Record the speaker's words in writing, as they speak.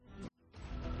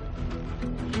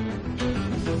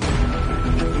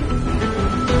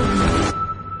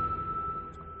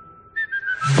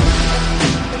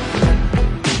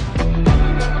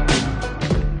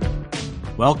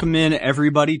Welcome in,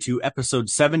 everybody, to episode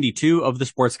 72 of the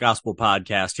Sports Gospel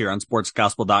Podcast here on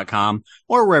sportsgospel.com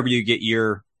or wherever you get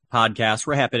your podcasts.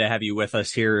 We're happy to have you with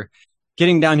us here,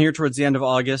 getting down here towards the end of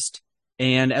August.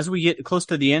 And as we get close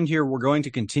to the end here, we're going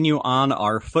to continue on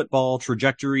our football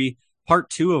trajectory, part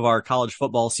 2 of our college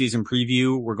football season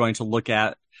preview. We're going to look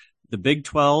at the Big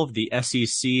 12, the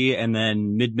SEC, and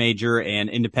then mid-major and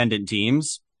independent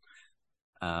teams.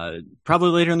 Probably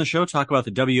later in the show, talk about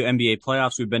the WNBA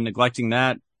playoffs. We've been neglecting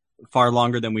that far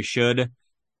longer than we should.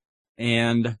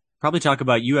 And probably talk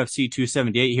about UFC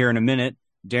 278 here in a minute.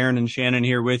 Darren and Shannon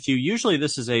here with you. Usually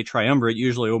this is a triumvirate.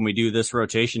 Usually when we do this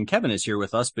rotation, Kevin is here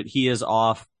with us, but he is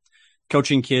off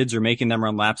coaching kids or making them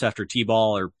run laps after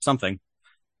T-ball or something.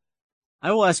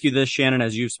 I will ask you this, Shannon,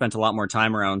 as you've spent a lot more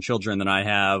time around children than I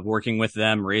have, working with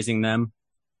them, raising them.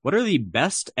 What are the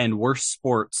best and worst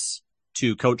sports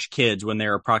to coach kids when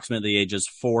they're approximately ages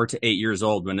 4 to 8 years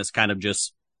old, when it's kind of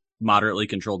just moderately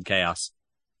controlled chaos?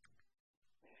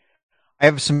 I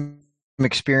have some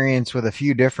experience with a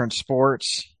few different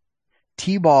sports.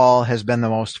 T-ball has been the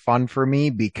most fun for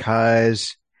me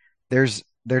because there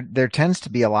tends to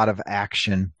be a lot of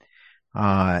action,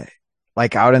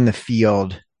 like out in the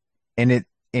field, and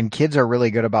kids are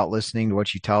really good about listening to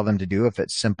what you tell them to do if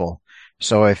it's simple.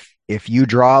 So if you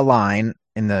draw a line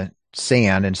in the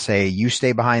sand and say, you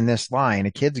stay behind this line,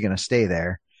 a kid's going to stay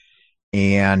there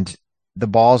and the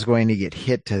ball's going to get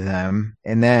hit to them.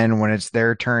 And then when it's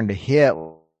their turn to hit,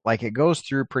 like, it goes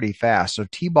through pretty fast. So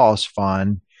T-ball is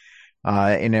fun,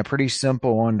 and a pretty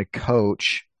simple one to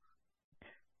coach.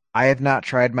 I have not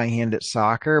tried my hand at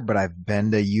soccer, but I've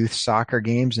been to youth soccer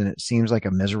games and it seems like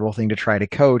a miserable thing to try to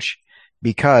coach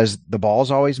because the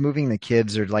ball's always moving. The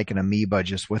kids are like an amoeba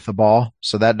just with the ball.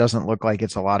 So that doesn't look like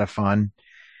it's a lot of fun.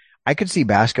 I could see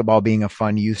basketball being a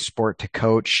fun youth sport to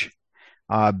coach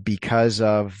because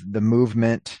of the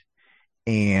movement,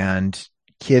 and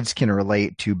kids can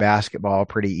relate to basketball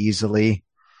pretty easily.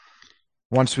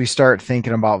 Once we start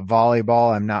thinking about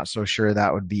volleyball, I'm not so sure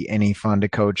that would be any fun to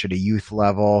coach at a youth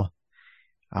level.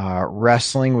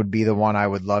 Wrestling would be the one I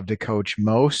would love to coach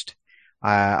most.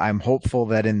 I'm hopeful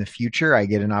that in the future I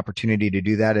get an opportunity to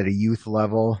do that at a youth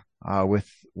level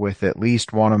with at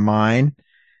least one of mine.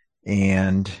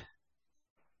 And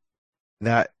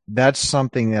that's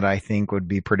something that I think would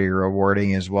be pretty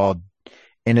rewarding as well.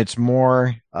 And it's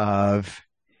more of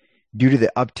due to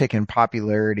the uptick in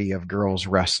popularity of girls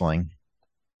wrestling.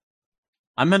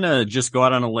 I'm going to just go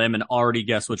out on a limb and already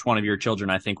guess which one of your children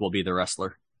I think will be the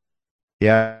wrestler.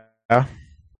 Yeah.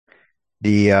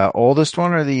 The oldest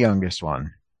one or the youngest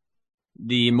one?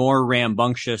 The more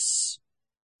rambunctious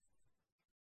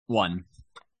one.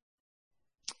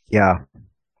 Yeah.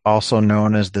 Also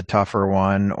known as the tougher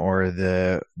one, or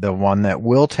the one that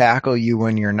will tackle you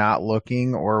when you're not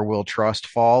looking, or will trust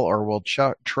fall, or will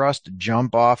trust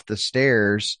jump off the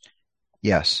stairs.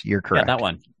 Yes, you're correct. Yeah, that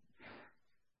one.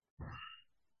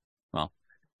 Well,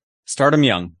 start them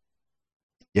young.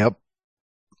 Yep.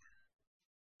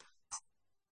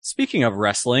 Speaking of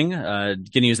wrestling, going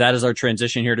to use that as our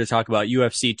transition here to talk about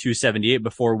UFC 278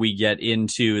 before we get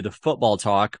into the football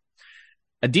talk.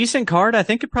 A decent card. I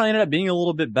think it probably ended up being a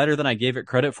little bit better than I gave it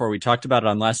credit for. We talked about it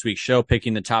on last week's show,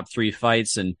 picking the top 3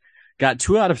 fights, and got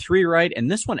 2 out of 3 right.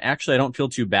 And this one, actually, I don't feel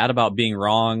too bad about being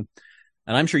wrong.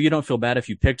 And I'm sure you don't feel bad if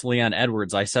you picked Leon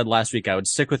Edwards. I said last week I would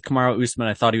stick with Kamaru Usman.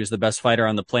 I thought he was the best fighter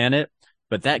on the planet.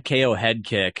 But that KO head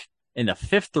kick in the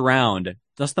 5th round,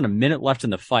 less than a minute left in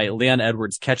the fight, Leon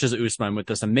Edwards catches Usman with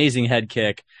this amazing head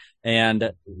kick.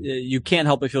 And you can't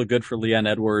help but feel good for Leon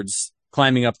Edwards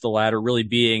climbing up the ladder, really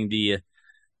being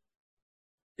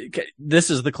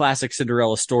this is the classic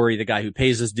Cinderella story, the guy who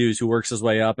pays his dues, who works his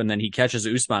way up, and then he catches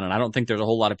Usman. And I don't think there's a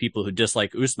whole lot of people who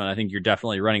dislike Usman. I think you're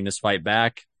definitely running this fight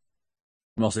back,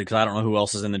 mostly because I don't know who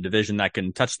else is in the division that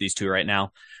can touch these two right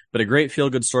now. But a great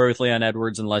feel-good story with Leon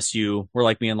Edwards, unless you were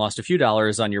like me and lost a few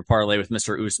dollars on your parlay with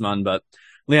Mr. Usman. But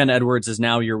Leon Edwards is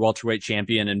now your welterweight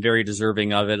champion and very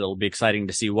deserving of it. It'll be exciting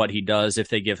to see what he does, if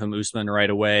they give him Usman right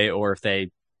away or if they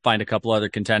find a couple other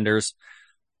contenders.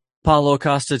 Paulo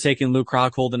Costa taking Luke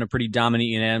Rockhold in a pretty dominant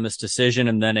unanimous decision,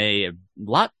 and then a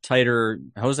lot tighter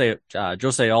Jose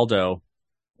Aldo,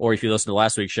 or if you listen to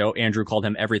last week's show, Andrew called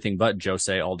him everything but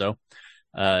Jose Aldo.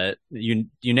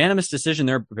 Unanimous decision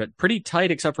there, but pretty tight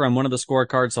except for on one of the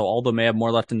scorecards, so Aldo may have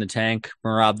more left in the tank.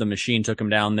 Merab the Machine took him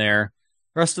down there.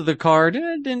 Rest of the card,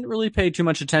 didn't really pay too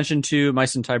much attention to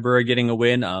Myson Tybura getting a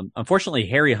win. Unfortunately,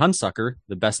 Harry Hunsucker,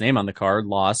 the best name on the card,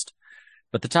 lost.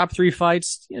 But the top 3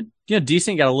 fights,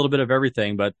 decent, got a little bit of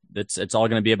everything, but it's all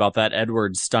going to be about that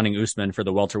Edwards stunning Usman for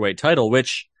the welterweight title,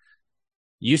 which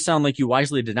you sound like you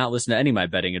wisely did not listen to any of my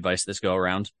betting advice this go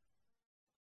around.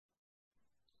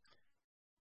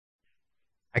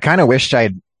 I kind of wished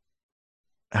I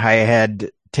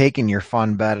had taken your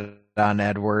fun bet on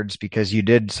Edwards because you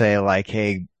did say like,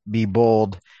 hey, be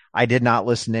bold. I did not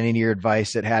listen to any of your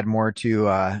advice. It had more to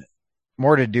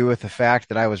do with the fact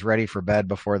that I was ready for bed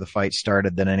before the fight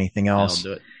started than anything That'll else.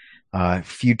 do it. A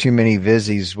few too many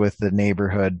vizies with the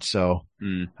neighborhood, so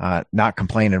Mm. not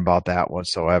complaining about that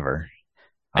whatsoever.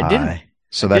 I didn't. Uh, I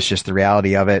so that's did. just the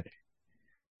reality of it.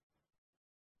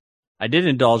 I did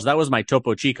indulge. That was my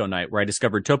Topo Chico night where I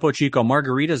discovered Topo Chico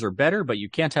margaritas are better, but you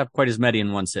can't have quite as many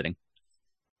in one sitting.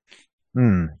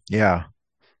 Yeah,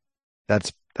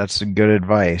 that's good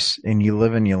advice, and you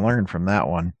live and you learn from that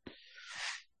one.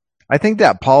 I think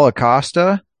that Paul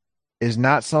Acosta is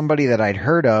not somebody that I'd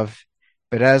heard of,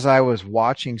 but as I was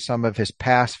watching some of his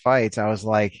past fights, I was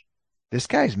like, this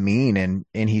guy's mean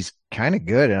and he's kind of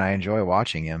good, and I enjoy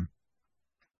watching him.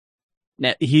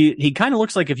 Now, he kind of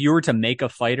looks like if you were to make a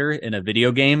fighter in a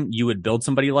video game, you would build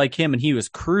somebody like him, and he was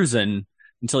cruising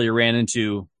until you ran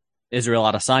into Israel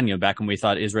Adesanya back when we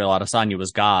thought Israel Adesanya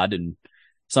was God, and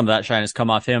some of that shine has come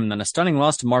off him. And then a stunning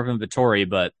loss to Marvin Vettori,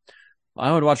 but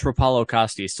I would watch for Paulo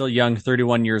Costa. He's still young,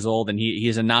 31 years old, and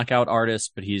he's a knockout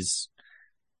artist, but he's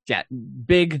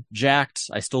big, jacked.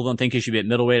 I still don't think he should be at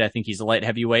middleweight. I think he's a light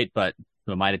heavyweight, but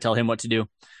who am I to tell him what to do?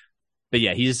 But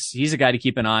yeah, he's a guy to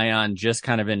keep an eye on, just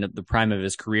kind of in the prime of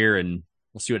his career, and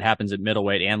we'll see what happens at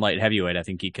middleweight and light heavyweight. I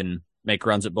think he can make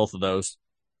runs at both of those.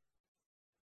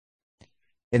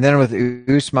 And then with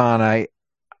Usman,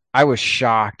 I was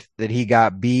shocked that he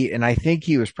got beat, and I think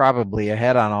he was probably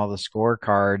ahead on all the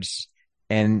scorecards.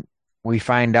 And we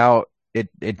find out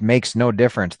it makes no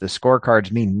difference. The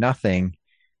scorecards mean nothing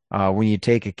when you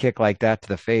take a kick like that to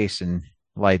the face, and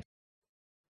like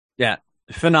Yeah,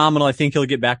 phenomenal. I think he'll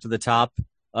get back to the top.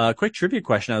 Quick trivia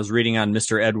question I was reading on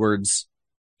Mr. Edwards.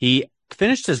 He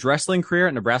finished his wrestling career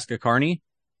at Nebraska Kearney.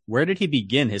 Where did he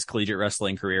begin his collegiate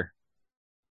wrestling career?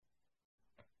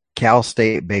 Cal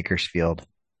State Bakersfield.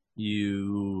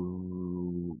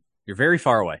 You're very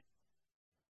far away.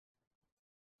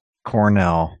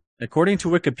 Cornell. According to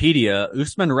Wikipedia,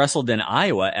 Usman wrestled in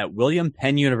Iowa at William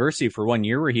Penn University for 1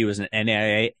 year, where he was an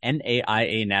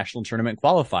NAIA national tournament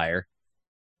qualifier.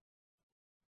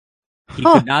 He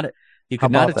Huh. could not he How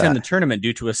could not about attend the that? tournament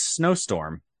due to a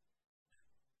snowstorm,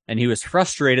 and he was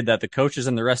frustrated that the coaches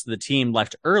and the rest of the team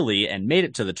left early and made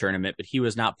it to the tournament, but he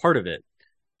was not part of it.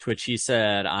 To which he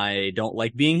said, "I don't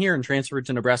like being here," and transferred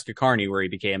to Nebraska Kearney, where he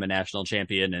became a national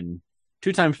champion and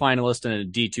two-time finalist and a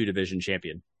D2 division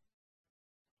champion.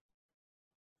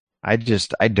 I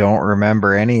don't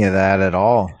remember any of that at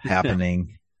all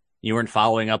happening. You weren't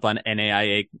following up on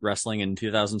NAIA wrestling in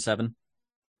 2007?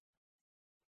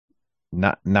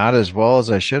 Not as well as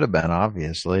I should have been,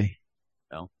 obviously.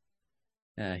 Well,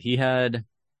 he had,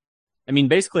 I mean,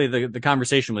 basically the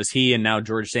conversation was he and now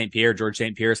George St. Pierre. George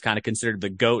St. Pierre is kind of considered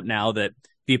the GOAT now that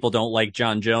people don't like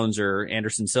John Jones or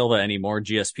Anderson Silva anymore.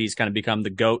 GSP's kind of become the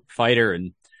GOAT fighter,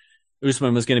 and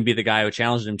Usman was going to be the guy who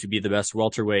challenged him to be the best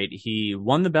welterweight. He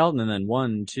won the belt, and then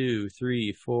 1, 2,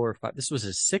 3, 4, 5. This was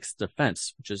his sixth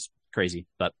defense, which is crazy,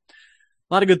 but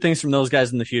a lot of good things from those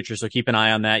guys in the future. So keep an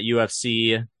eye on that.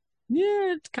 UFC.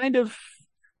 Yeah, it's kind of,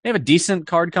 they have a decent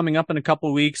card coming up in a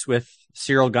couple weeks with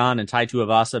Cyril Gahn and Tai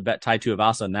Tuivasa. Bet Tai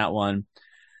Tuivasa in that one.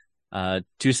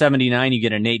 279, you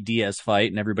get a Nate Diaz fight,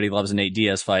 and everybody loves a Nate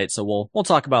Diaz fight. So we'll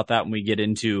talk about that when we get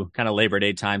into kind of Labor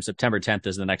Day time. September 10th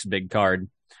is the next big card.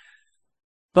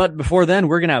 But before then,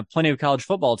 we're going to have plenty of college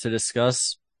football to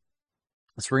discuss.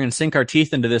 So we're going to sink our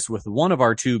teeth into this with one of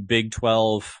our two Big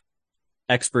 12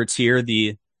 experts here,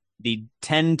 the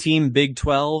 10-team Big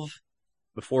 12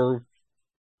 before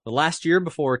the last year,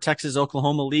 before Texas,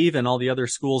 Oklahoma leave and all the other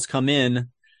schools come in.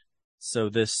 So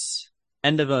this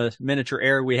end of a miniature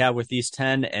era we have with these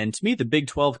 10, and to me, the Big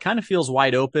 12 kind of feels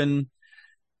wide open.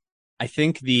 I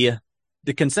think the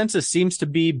consensus seems to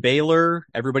be Baylor.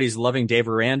 Everybody's loving Dave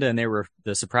Aranda, and they were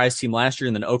the surprise team last year.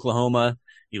 And then Oklahoma,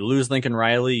 you lose Lincoln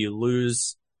Riley, you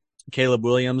lose Caleb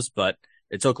Williams, but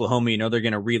it's Oklahoma. You know they're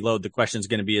going to reload. The question is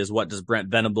going to be is what does Brent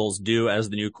Venables do as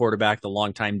the new quarterback, the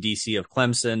longtime DC of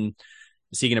Clemson?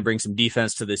 Is he going to bring some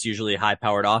defense to this usually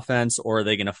high-powered offense, or are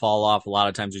they going to fall off? A lot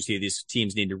of times we see these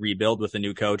teams need to rebuild with a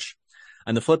new coach.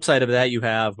 On the flip side of that, you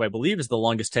have, what I believe is the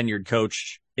longest tenured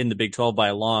coach in the Big 12 by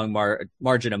a long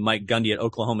margin of Mike Gundy at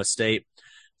Oklahoma State.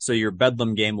 So your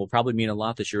Bedlam game will probably mean a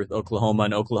lot this year with Oklahoma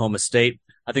and Oklahoma State.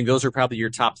 I think those are probably your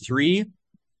top three.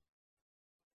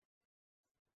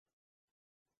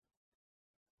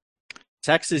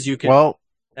 Texas, you can Well,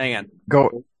 hang on. go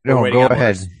We're no, waiting go on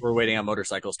ahead. we're waiting on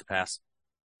motorcycles to pass.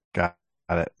 Got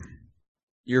it.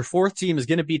 Your fourth team is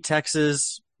going to be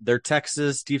Texas. They're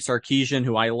Texas, Steve Sarkisian,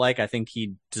 who I like. I think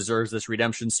he deserves this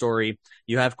redemption story.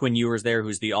 You have Quinn Ewers there,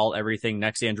 who's the all everything,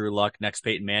 next Andrew Luck, next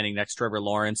Peyton Manning, next Trevor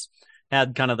Lawrence.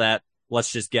 Had kind of that,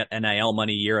 let's just get NIL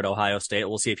money year at Ohio State.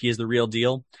 We'll see if he's the real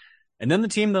deal. And then the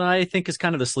team that I think is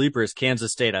kind of the sleeper is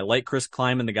Kansas State. I like Chris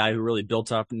Klieman, the guy who really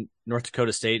built up North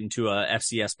Dakota State into a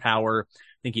FCS power.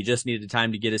 I think he just needed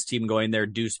time to get his team going there.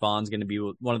 Deuce Vaughn's going to be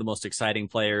one of the most exciting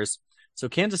players. So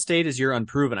Kansas State is your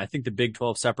unproven. I think the Big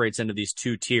 12 separates into these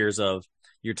two tiers of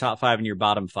your top five and your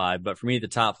bottom five. But for me, the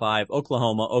top five,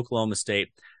 Oklahoma, Oklahoma State,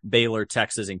 Baylor,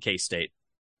 Texas, and K-State.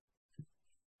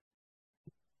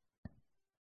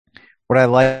 What I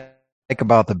like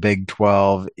about the Big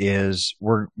 12 is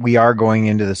we are going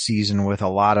into the season with a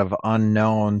lot of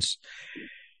unknowns.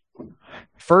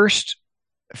 First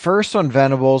when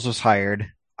Venables was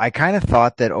hired, I kind of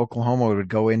thought that Oklahoma would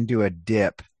go into a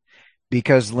dip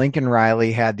because Lincoln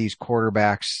Riley had these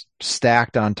quarterbacks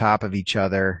stacked on top of each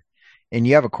other. And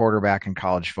you have a quarterback in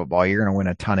college football, you're going to win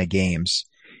a ton of games.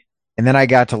 And then I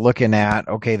got to looking at,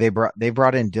 okay, they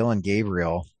brought in Dillon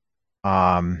Gabriel,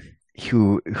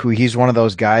 who he's one of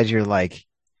those guys you're like,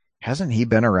 hasn't he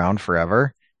been around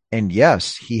forever? And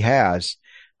yes, he has.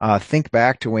 Think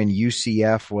back to when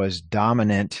UCF was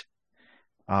dominant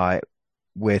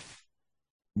with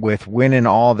winning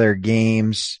all their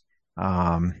games.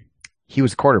 He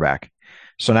was the quarterback.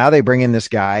 So now they bring in this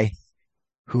guy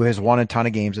who has won a ton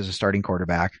of games as a starting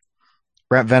quarterback.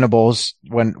 Brent Venables,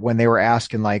 when they were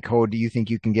asking like, oh, do you think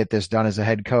you can get this done as a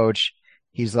head coach?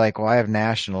 He's like, well, I have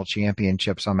national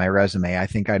championships on my resume. I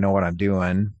think I know what I'm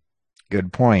doing.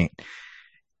 Good point.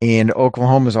 And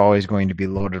Oklahoma is always going to be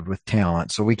loaded with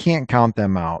talent, so we can't count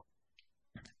them out.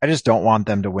 I just don't want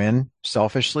them to win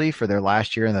selfishly for their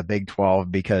last year in the Big 12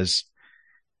 because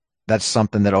that's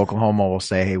something that Oklahoma will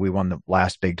say, hey, we won the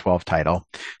last Big 12 title.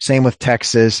 Same with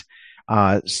Texas.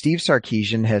 Steve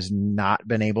Sarkisian has not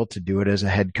been able to do it as a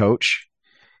head coach.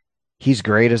 He's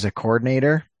great as a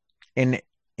coordinator.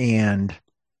 And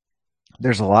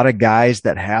there's a lot of guys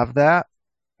that have that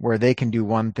where they can do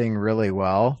one thing really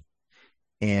well.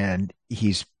 And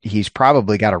he's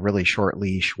probably got a really short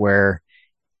leash where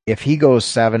if he goes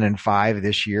 7-5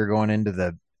 this year going into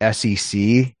the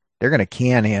SEC, they're going to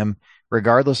can him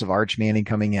regardless of Arch Manning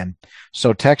coming in.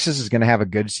 So Texas is going to have a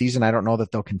good season. I don't know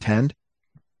that they'll contend.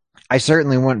 I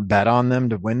certainly wouldn't bet on them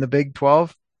to win the Big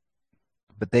 12,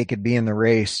 but they could be in the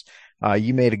race.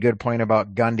 You made a good point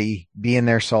about Gundy being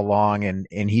there so long, and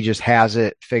he just has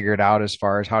it figured out as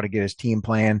far as how to get his team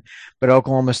playing. But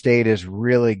Oklahoma State is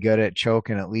really good at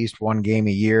choking at least one game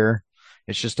a year.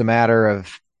 It's just a matter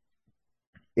of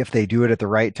if they do it at the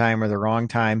right time or the wrong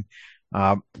time.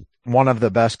 One of the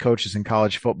best coaches in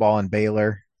college football at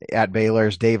Baylor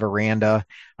is Dave Aranda.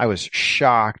 I was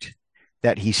shocked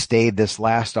that he stayed this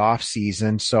last off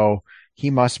season. So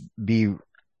he must be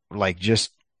like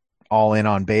just all in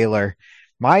on Baylor.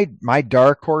 My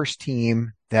dark horse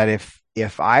team that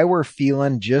if I were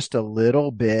feeling just a little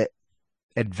bit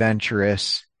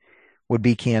adventurous would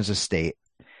be Kansas State.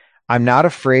 I'm not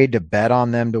afraid to bet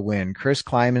on them to win. Chris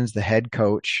Kleiman's the head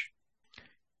coach.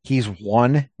 He's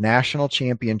won national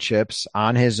championships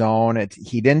on his own.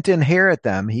 He didn't inherit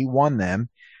them. He won them,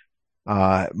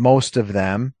 most of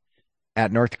them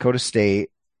at North Dakota State.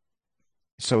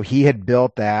 So he had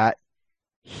built that.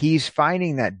 He's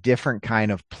finding that different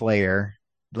kind of player.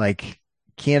 Like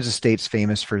Kansas State's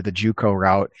famous for the JUCO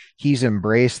route. He's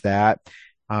embraced that.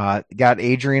 Got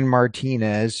Adrian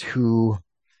Martinez, who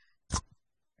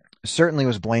certainly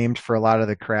was blamed for a lot of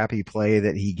the crappy play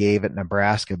that he gave at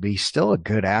Nebraska, but he's still a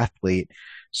good athlete.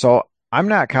 So I'm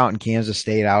not counting Kansas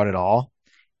State out at all.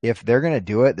 If they're going to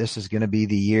do it, this is going to be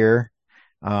the year.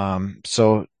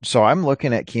 So I'm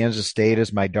looking at Kansas State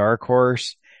as my dark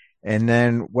horse. And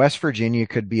then West Virginia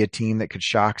could be a team that could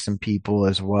shock some people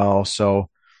as well. So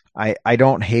I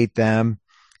don't hate them.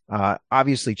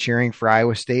 Obviously cheering for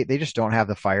Iowa State. They just don't have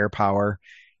the firepower.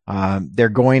 They're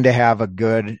going to have a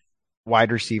good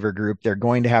wide receiver group. They're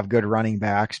going to have good running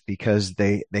backs because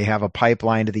they have a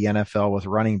pipeline to the NFL with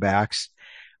running backs.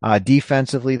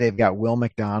 Defensively, they've got Will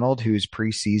McDonald, who's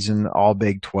preseason all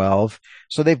Big 12.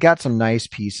 So they've got some nice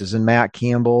pieces. And Matt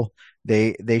Campbell,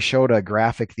 they showed a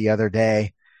graphic the other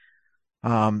day.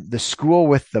 The school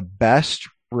with the best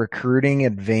recruiting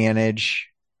advantage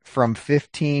from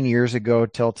 15 years ago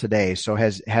till today, so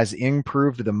has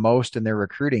improved the most in their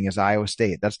recruiting, is Iowa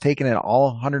State. That's taken in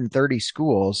all 130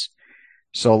 schools.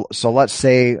 So let's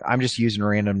say, I'm just using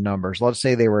random numbers. Let's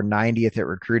say they were 90th at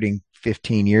recruiting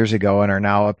 15 years ago and are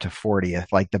now up to 40th.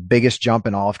 Like the biggest jump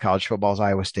in all of college football is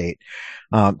Iowa State.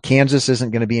 Kansas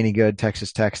isn't going to be any good.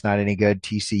 Texas Tech's not any good.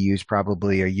 TCU's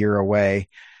probably a year away.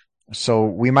 So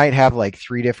we might have like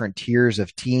three different tiers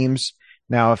of teams.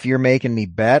 Now, if you're making me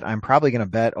bet, I'm probably going to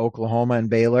bet Oklahoma and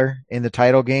Baylor in the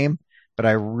title game, but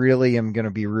I really am going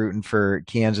to be rooting for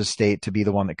Kansas State to be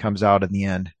the one that comes out in the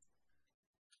end.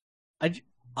 I,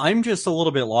 I'm just a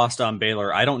little bit lost on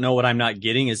Baylor. I don't know what I'm not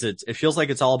getting. It feels like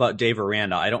it's all about Dave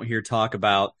Aranda. I don't hear talk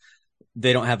about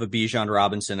they don't have a Bijan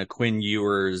Robinson, a Quinn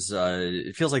Ewers.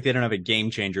 It feels like they don't have a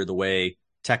game changer the way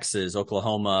Texas,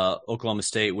 Oklahoma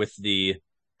State with the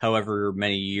however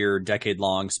many year, decade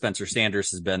long Spencer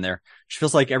Sanders has been there. It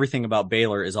feels like everything about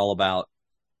Baylor is all about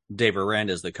Dave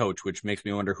Aranda as the coach, which makes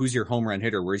me wonder who's your home run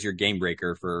hitter? Where's your game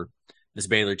breaker for this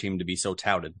Baylor team to be so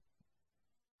touted?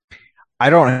 I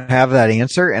don't have that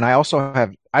answer, and I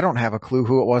don't have a clue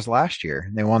who it was last year.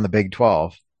 They won the Big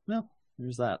 12. Well,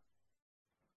 there's that.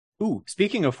 Ooh,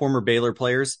 speaking of former Baylor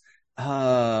players,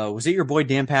 was it your boy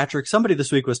Dan Patrick? Somebody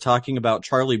this week was talking about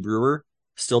Charlie Brewer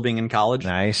still being in college.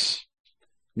 Nice.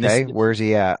 And Okay, where's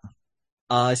he at?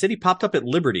 I said he popped up at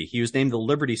Liberty. He was named the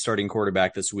Liberty starting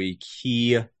quarterback this week.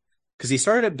 Because he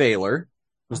started at Baylor,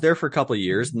 was there for a couple of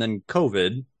years, and then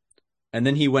COVID, and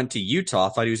then he went to Utah.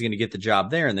 Thought he was going to get the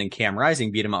job there, and then Cam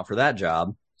Rising beat him out for that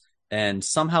job, and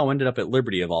somehow ended up at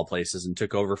Liberty of all places and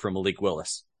took over from Malik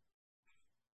Willis.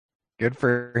 Good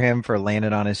for him for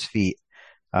landing on his feet.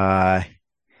 Uh,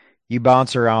 you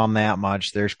bounce around that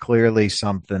much, there's clearly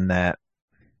something that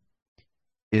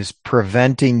is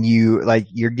preventing you, like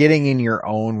you're getting in your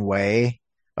own way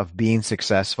of being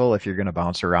successful if you're going to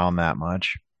bounce around that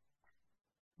much.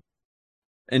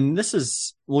 And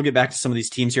we'll get back to some of these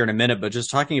teams here in a minute, but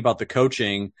just talking about the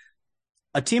coaching,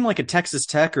 a team like a Texas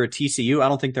Tech or a TCU, I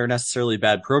don't think they're necessarily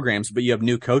bad programs, but you have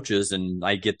new coaches, and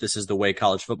I get this is the way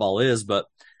college football is, but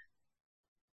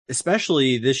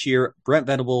especially this year, Brent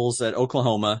Venables at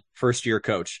Oklahoma, first year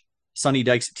coach. Sonny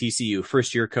Dykes at TCU,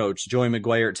 first year coach. Joey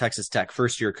McGuire at Texas Tech,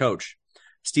 first year coach.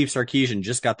 Steve Sarkisian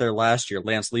just got there last year.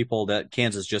 Lance Leipold at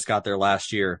Kansas just got there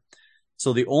last year.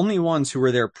 So the only ones who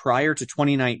were there prior to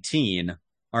 2019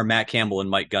 are Matt Campbell and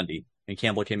Mike Gundy. And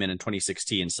Campbell came in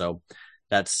 2016. So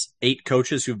that's 8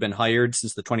 coaches who've been hired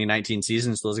since the 2019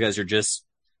 season. So those guys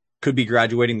could be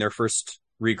graduating their first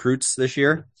recruits this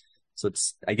year. So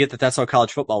I get that that's how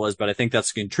college football is, but I think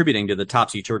that's contributing to the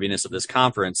topsy-turviness of this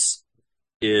conference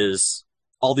is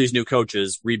all these new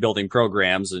coaches rebuilding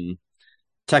programs, and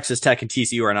Texas Tech and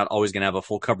TCU are not always going to have a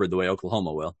full cupboard the way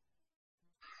Oklahoma will.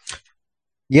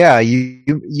 Yeah,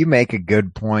 you make a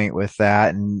good point with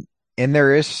that, and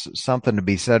there is something to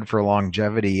be said for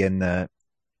longevity in the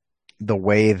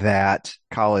way that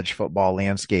college football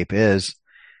landscape is.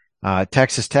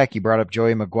 Texas Tech, you brought up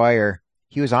Joey McGuire.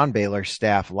 He was on Baylor's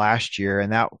staff last year,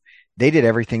 and that they did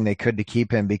everything they could to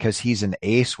keep him because he's an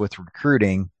ace with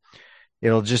recruiting.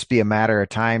 It'll just be a matter of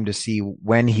time to see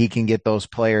when he can get those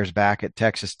players back at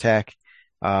Texas Tech.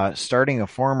 Starting a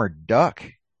former Duck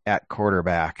at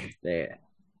quarterback. Yeah.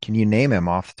 Can you name him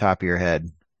off the top of your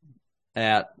head?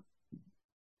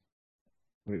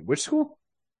 Which school?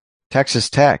 Texas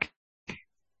Tech.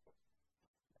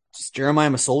 Does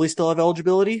Jeremiah Masoli still have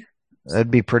eligibility?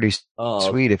 That'd be pretty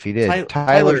sweet if he did.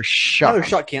 Tyler Shuck. Tyler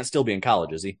Shuck can't still be in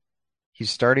college, is he? He's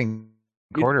starting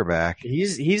quarterback.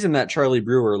 He's in that Charlie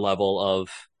Brewer level of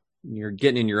you're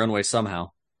getting in your own way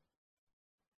somehow.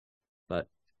 But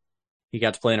he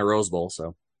got to play in a Rose Bowl,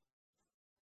 so.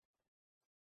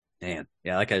 Man,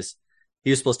 yeah, he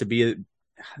was supposed to be,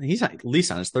 he's at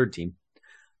least on his third team.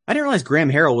 I didn't realize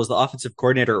Graham Harrell was the offensive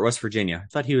coordinator at West Virginia. I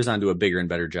thought he was on to a bigger and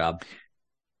better job.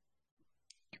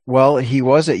 Well, he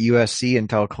was at USC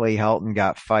until Clay Helton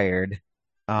got fired.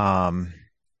 And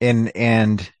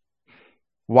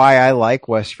why I like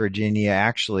West Virginia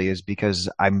actually is because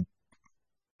I'm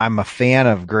a fan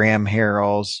of Graham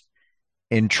Harrell's,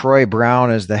 and Troy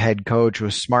Brown as the head coach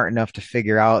was smart enough to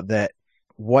figure out that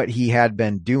what he had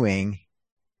been doing,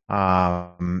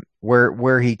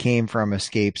 where he came from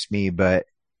escapes me, but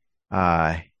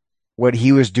what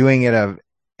he was doing at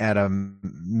a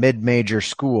mid-major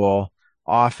school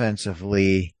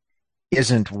offensively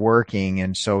isn't working,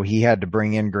 and so he had to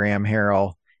bring in Graham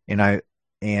Harrell. And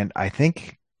I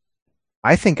think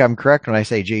I'm correct when I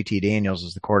say JT Daniels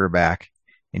is the quarterback,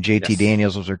 and JT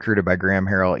Daniels was recruited by Graham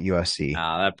Harrell at USC.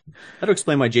 That'll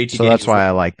explain why JT. So that's why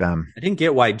I like them. I didn't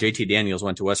get why JT Daniels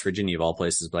went to West Virginia of all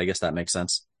places, but I guess that makes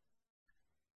sense.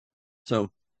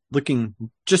 So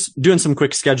just doing some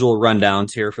quick schedule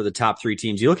rundowns here for the top 3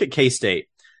 teams. You look at K-State.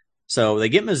 So they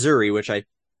get Missouri, which I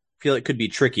feel it could be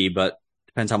tricky, but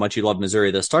depends how much you love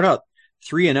Missouri. They'll start out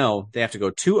 3-0. They have to go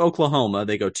to Oklahoma.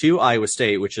 They go to Iowa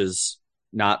State, which is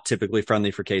not typically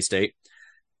friendly for K-State.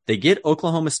 They get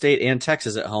Oklahoma State and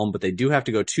Texas at home, but they do have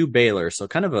to go to Baylor. So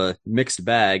kind of a mixed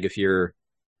bag if you're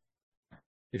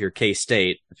if you're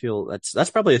K-State. I feel that's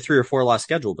probably a 3 or 4 loss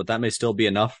schedule, but that may still be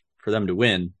enough for them to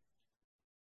win.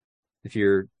 If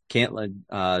you're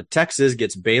Texas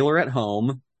gets Baylor at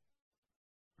home.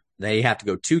 They have to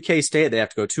go to K-State, they have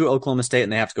to go to Oklahoma State,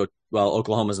 and they have to go,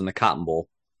 Oklahoma's in the Cotton Bowl.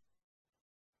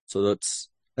 So that's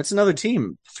another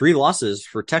team. 3 losses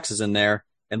for Texas in there.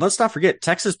 And let's not forget,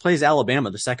 Texas plays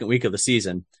Alabama the second week of the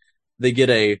season. They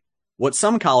get what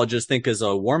some colleges think is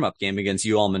a warm-up game against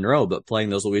UL Monroe, but playing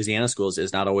those Louisiana schools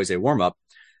is not always a warm-up.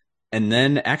 And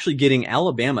then actually getting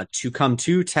Alabama to come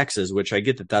to Texas, which I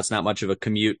get that that's not much of a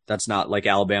commute. That's not like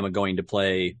Alabama going to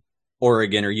play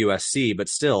Oregon or USC, but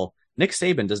still, Nick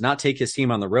Saban does not take his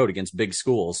team on the road against big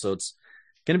schools. So it's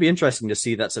going to be interesting to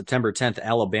see that September 10th,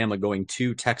 Alabama going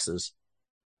to Texas.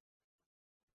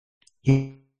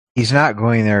 He's not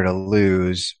going there to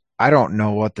lose. I don't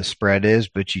know what the spread is,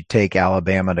 but you take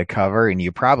Alabama to cover, and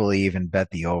you probably even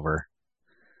bet the over.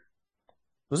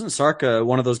 Wasn't Sark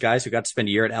one of those guys who got to spend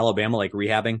a year at Alabama, like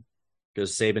rehabbing?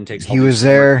 Because Saban takes all He these was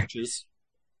former there. coaches.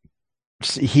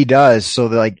 He does.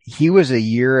 So he was a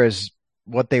year as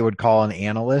what they would call an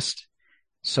analyst.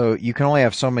 So you can only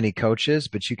have so many coaches,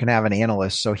 but you can have an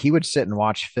analyst. So he would sit and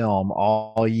watch film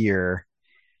all year,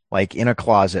 like in a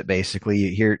closet,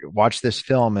 basically. Here, watch this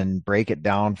film and break it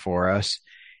down for us.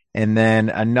 And then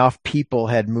enough people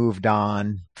had moved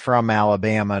on from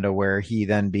Alabama to where he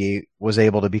then was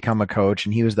able to become a coach,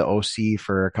 and he was the OC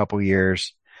for a couple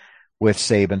years with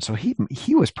Saban. So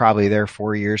he was probably there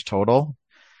 4 years total.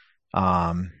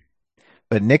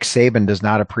 But Nick Saban does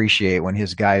not appreciate when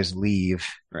his guys leave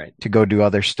to go do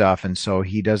other stuff, and so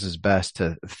he does his best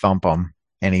to thump them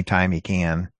anytime he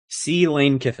can. C.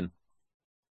 Lane Kiffin.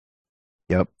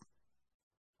 Yep.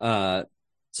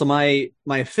 So my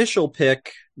official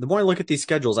pick, the more I look at these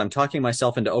schedules, I'm talking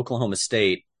myself into Oklahoma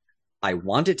State. I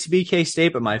want it to be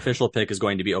K-State, but my official pick is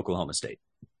going to be Oklahoma State.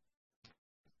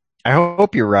 I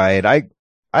hope you're right.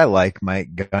 I like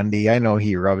Mike Gundy. I know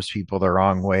he rubs people the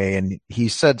wrong way, and he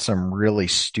said some really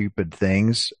stupid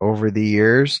things over the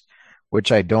years,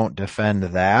 which I don't defend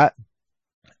that.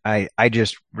 I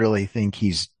just really think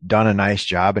he's done a nice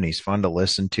job, and he's fun to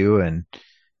listen to, and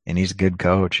he's a good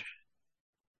coach.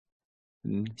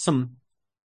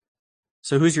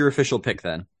 So who's your official pick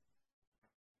then?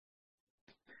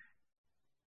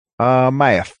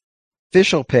 My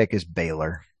official pick is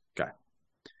Baylor. Okay.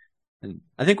 And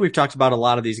I think we've talked about a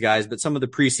lot of these guys, but some of the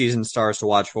preseason stars to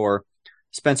watch for: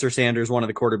 Spencer Sanders, one of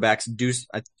the quarterbacks.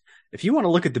 If you want to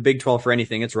look at the Big 12 for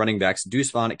anything, it's running backs. Deuce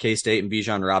Vaughn at K-State and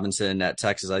Bijan Robinson at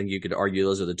Texas. I think you could argue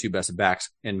those are the 2 best backs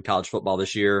in college football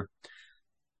this year.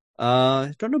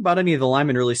 Don't know about any of the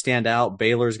linemen really stand out.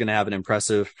 Baylor's going to have an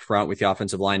impressive front with the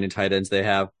offensive line and tight ends they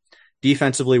have.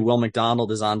 Defensively, Will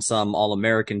McDonald is on some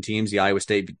All-American teams, the Iowa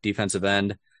State defensive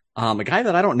end. A guy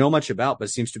that I don't know much about, but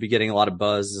seems to be getting a lot of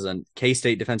buzz, is a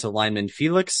K-State defensive lineman,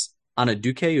 Felix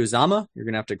Anaduke-Uzama. You're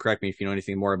going to have to correct me if you know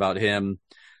anything more about him.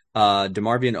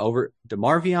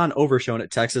 DeMarvion Overshown at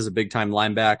Texas, a big-time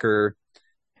linebacker.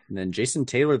 And then Jason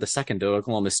Taylor II to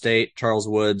Oklahoma State, Charles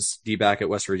Woods, D-back at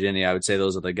West Virginia. I would say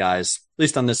those are the guys, at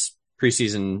least on this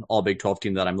preseason all Big 12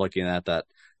 team that I'm looking at, that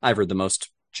I've heard the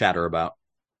most chatter about.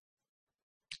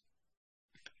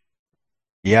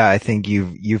 Yeah, I think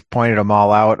you've pointed them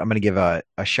all out. I'm going to give a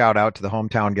shout out to the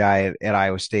hometown guy at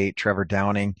Iowa State, Trevor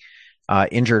Downing.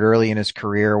 Injured early in his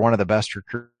career, one of the best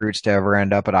recruits to ever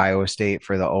end up at Iowa State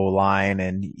for the O-line,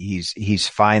 and he's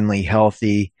finally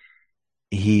healthy.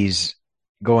 He's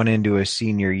going into his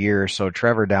senior year, so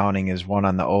Trevor Downing is one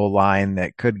on the O-line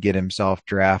that could get himself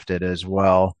drafted as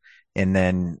well. And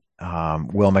then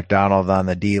Will McDonald on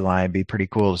the D-line. Be pretty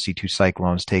cool to see 2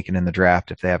 Cyclones taken in the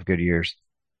draft if they have good years.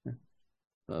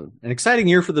 An exciting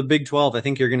year for the Big 12. I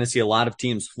think you're going to see a lot of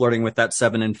teams flirting with that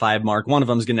 7-5 mark. One of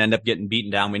them is going to end up getting beaten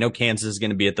down. We know Kansas is going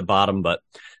to be at the bottom, but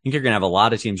I think you're going to have a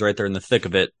lot of teams right there in the thick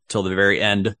of it till the very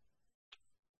end.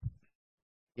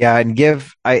 Yeah, and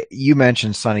you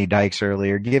mentioned Sonny Dykes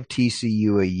earlier. Give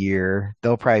TCU a year.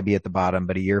 They'll probably be at the bottom,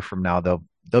 but a year from now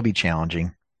they'll be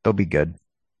challenging. They'll be good.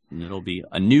 And it'll be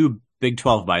a new Big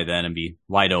 12 by then and be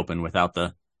wide open without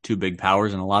the 2 big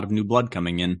powers and a lot of new blood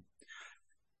coming in.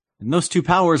 And those 2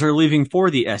 powers are leaving for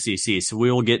the SEC. So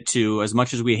we will get to, as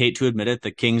much as we hate to admit it,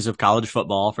 the kings of college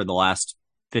football for the last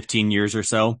 15 years or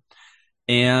so.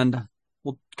 And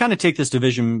we'll kind of take this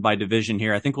division by division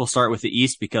here. I think we'll start with the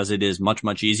East because it is much,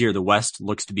 much easier. The West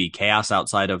looks to be chaos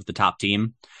outside of the top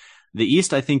team. The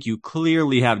East, I think you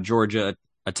clearly have Georgia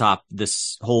atop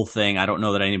this whole thing. I don't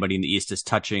know that anybody in the East is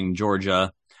touching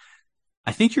Georgia.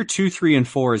 I think your 2, 3, and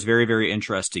 4 is very, very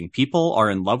interesting. People are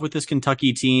in love with this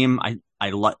Kentucky team.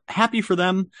 Happy for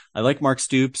them. I like Mark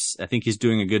Stoops. I think he's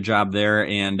doing a good job there.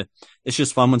 And it's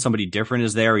just fun when somebody different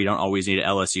is there. You don't always need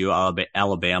LSU,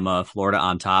 Alabama, Florida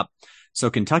on top.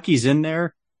 So Kentucky's in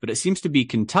there, but it seems to be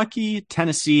Kentucky,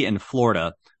 Tennessee, and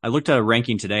Florida. I looked at a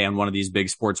ranking today on one of these big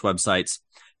sports websites.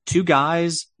 2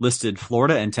 guys listed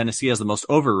Florida and Tennessee as the most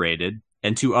overrated,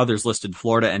 and 2 others listed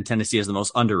Florida and Tennessee as the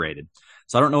most underrated.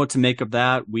 So I don't know what to make of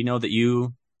that. We know that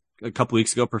you, a couple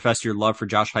weeks ago, professed your love for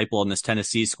Josh Heupel in this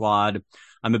Tennessee squad.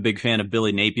 I'm a big fan of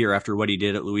Billy Napier after what he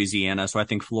did at Louisiana. So I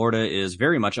think Florida is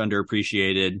very much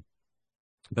underappreciated,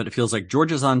 but it feels like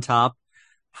Georgia's on top.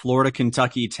 Florida,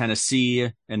 Kentucky,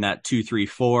 Tennessee in that 2, 3,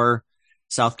 4.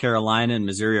 South Carolina and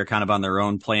Missouri are kind of on their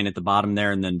own, playing at the bottom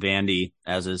there. And then Vandy,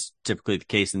 as is typically the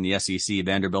case in the SEC,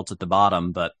 Vanderbilt's at the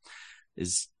bottom, but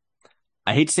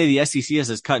I hate to say the SEC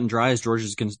is as cut and dry as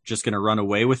Georgia's just going to run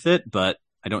away with it, but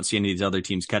I don't see any of these other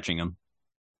teams catching them.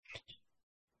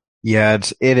 Yeah,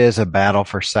 it is a battle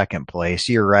for second place.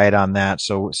 You're right on that.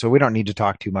 So we don't need to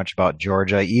talk too much about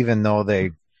Georgia, even though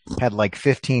they had like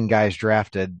 15 guys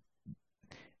drafted.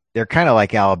 They're kind of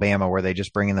like Alabama, where they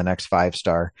just bring in the next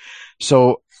 5-star.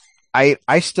 So I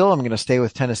still am going to stay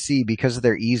with Tennessee because of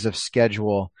their ease of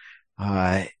schedule.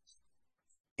 And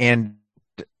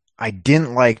I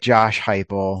didn't like Josh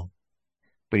Heupel,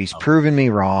 but he's proven me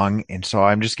wrong. And so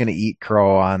I'm just going to eat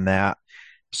crow on that.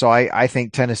 So I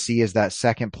think Tennessee is that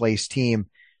second place team.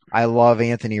 I love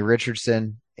Anthony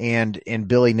Richardson and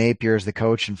Billy Napier is the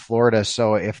coach in Florida.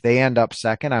 So if they end up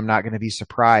second, I'm not going to be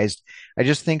surprised. I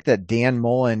just think that Dan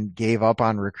Mullen gave up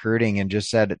on recruiting and just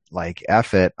said, like,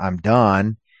 F it, I'm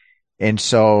done. And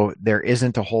so there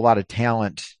isn't a whole lot of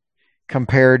talent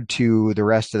compared to the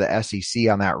rest of the SEC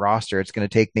on that roster. It's going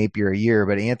to take Napier a year,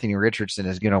 but Anthony Richardson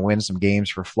is going to win some games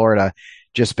for Florida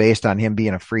just based on him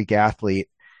being a freak athlete.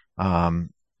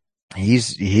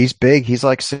 He's big. He's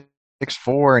like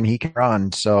 6'4" and he can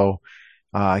run. So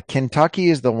Kentucky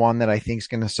is the one that I think is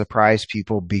going to surprise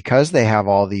people because they have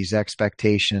all these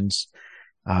expectations.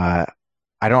 I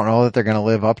don't know that they're going to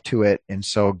live up to it. And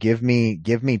so give me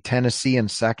Tennessee in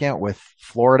second with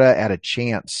Florida at a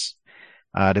chance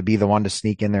to be the one to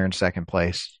sneak in there in second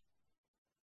place.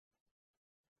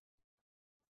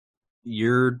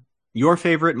 Your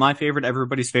favorite, my favorite,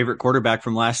 everybody's favorite quarterback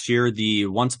from last year, the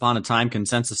once upon a time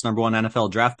consensus number 1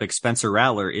 NFL draft pick, Spencer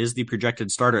Rattler, is the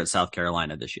projected starter at South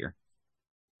Carolina this year.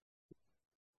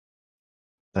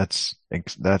 That's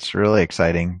really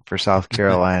exciting for South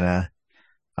Carolina.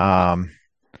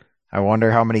 I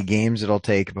wonder how many games it'll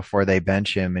take before they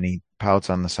bench him and he pouts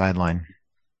on the sideline.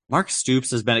 Mark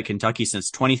Stoops has been at Kentucky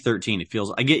since 2013.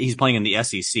 I get he's playing in the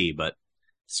SEC, but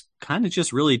it's kind of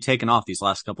just really taken off these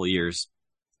last couple of years.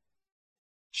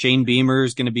 Shane Beamer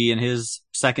is going to be in his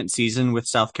second season with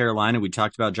South Carolina. We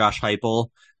talked about Josh Heupel.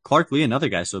 Clark Lee, another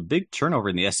guy. So a big turnover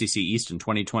in the SEC East in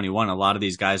 2021. A lot of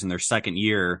these guys in their second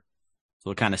year. So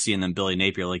we'll kind of see in them Billy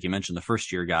Napier, like you mentioned, the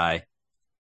first year guy,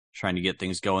 trying to get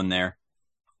things going there.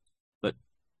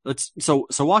 But so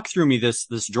walk through me this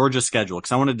Georgia schedule,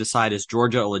 because I want to decide, is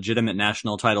Georgia a legitimate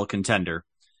national title contender?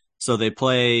 So they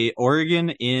play Oregon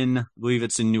I believe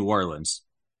it's in New Orleans.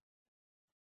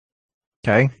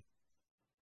 Okay.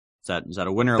 Is that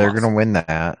a winner? They're going to win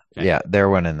that. Okay. Yeah, they're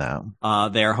winning that.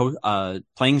 They are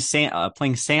playing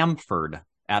Samford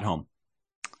at home.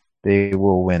 They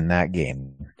will win that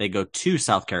game. They go to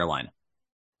South Carolina.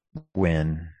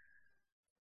 Win.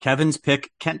 Kevin's pick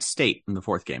Kent State in the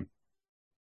fourth game.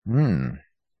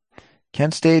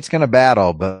 Kent State's going to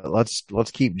battle, but let's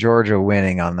keep Georgia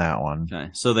winning on that one. Okay.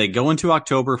 So they go into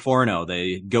October 4-0.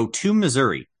 They go to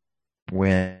Missouri.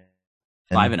 Win.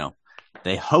 5-0.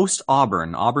 They host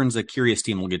Auburn. Auburn's a curious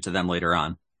team. We'll get to them later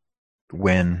on.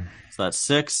 Win. So that's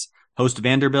 6. Host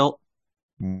Vanderbilt.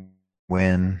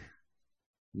 Win.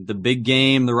 The big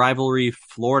game, the rivalry,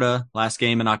 Florida, last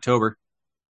game in October.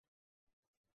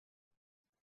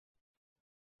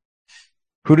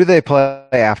 Who do they play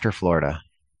after Florida?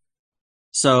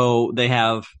 So they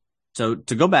have, to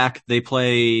go back, they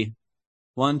play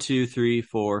 1, 2, 3,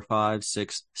 4, 5,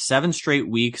 6, 7 straight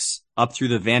weeks up through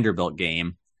the Vanderbilt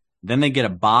game. Then they get a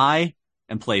bye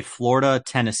and play Florida,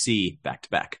 Tennessee back to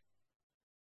back.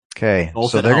 Okay.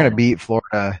 So they're going to beat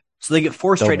Florida. So they get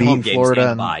 4 straight home games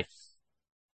and bye.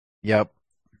 Yep.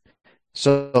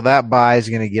 So that bye is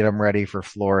going to get them ready for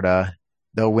Florida.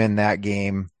 They'll win that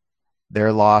game.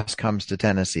 Their loss comes to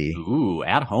Tennessee. Ooh,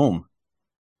 at home.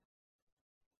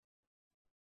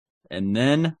 And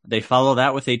then they follow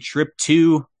that with a trip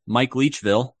to Mike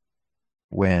Leachville.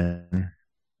 Win.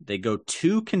 They go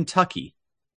to Kentucky.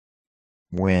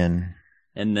 Win.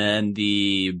 And then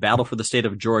the battle for the state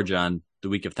of Georgia on the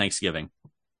week of Thanksgiving.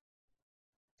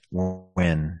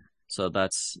 Win. So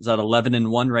is that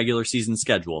 11-1 regular season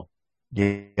schedule?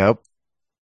 Yep.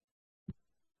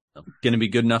 Going to be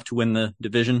good enough to win the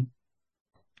division?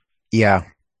 Yeah.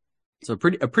 So a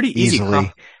pretty easy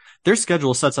easily. Their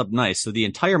schedule sets up nice. So the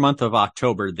entire month of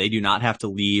October, they do not have to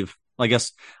leave. I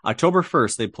guess October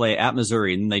 1st, they play at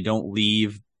Missouri, and they don't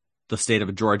leave the state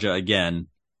of Georgia again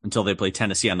until they play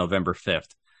Tennessee on November 5th.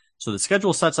 So the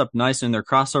schedule sets up nice in their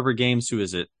crossover games. Who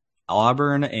is it?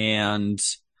 Auburn and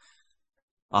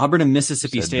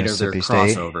Mississippi State are their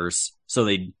crossovers. So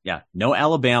no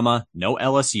Alabama, no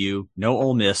LSU, no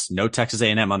Ole Miss, no Texas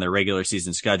A&M on their regular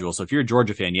season schedule. So if you're a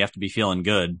Georgia fan, you have to be feeling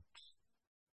good.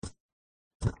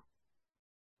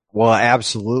 Well,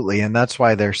 absolutely. And that's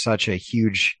why they're such a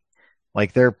huge,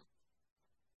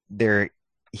 they're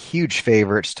huge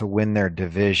favorites to win their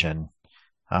division.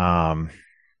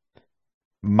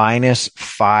 Minus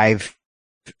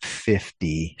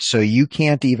 550. So you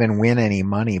can't even win any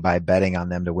money by betting on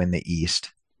them to win the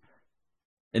East.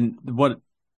 And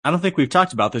I don't think we've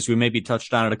talked about this. We maybe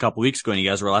touched on it a couple weeks ago and you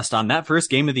guys were last on. That first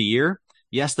game of the year,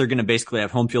 yes, they're going to basically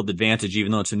have home field advantage,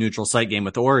 even though it's a neutral site game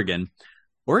with Oregon.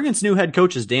 Oregon's new head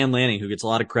coach is Dan Lanning, who gets a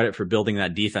lot of credit for building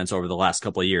that defense over the last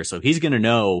couple of years. So he's going to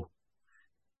know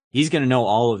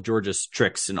all of Georgia's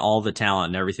tricks and all the talent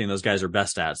and everything those guys are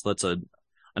best at. So that's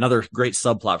another great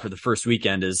subplot for the first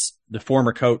weekend is the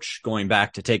former coach going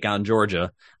back to take on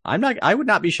Georgia. I would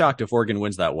not be shocked if Oregon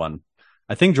wins that one.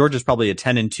 I think Georgia's probably a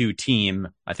 10-2 team.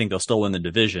 I think they'll still win the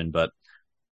division, but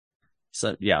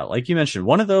so yeah, like you mentioned,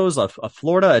 one of those, a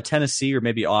Florida, a Tennessee, or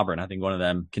maybe Auburn. I think one of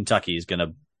them, Kentucky, is going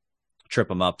to trip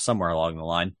them up somewhere along the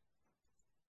line.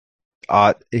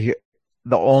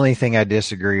 The only thing I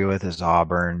disagree with is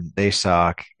Auburn. They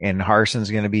suck, and Harsin's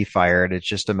going to be fired. It's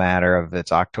just a matter of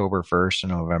it's October 1st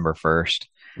and November 1st.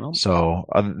 Well, so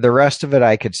the rest of it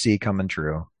I could see coming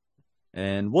true.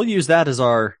 And we'll use that as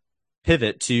our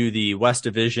pivot to the West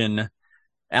Division.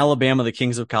 Alabama, the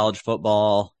kings of college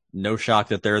football. No shock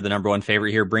that they're the number one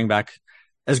favorite here. Bring back,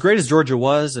 as great as Georgia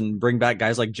was, and bring back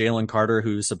guys like Jalen Carter,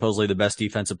 who's supposedly the best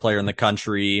defensive player in the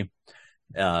country.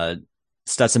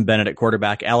 Stetson Bennett at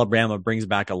quarterback. Alabama brings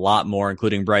back a lot more,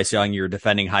 including Bryce Young, your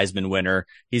defending Heisman winner.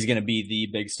 He's going to be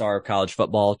the big star of college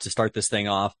football to start this thing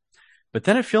off. But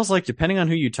then it feels like, depending on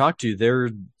who you talk to,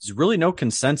 there's really no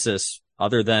consensus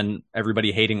other than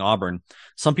everybody hating Auburn.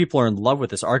 Some people are in love with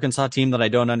this Arkansas team that I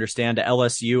don't understand.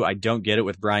 LSU, I don't get it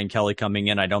with Brian Kelly coming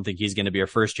in. I don't think he's going to be a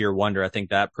first-year wonder. I think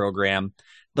that program,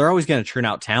 they're always going to churn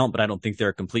out talent, but I don't think they're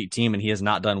a complete team, and he has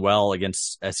not done well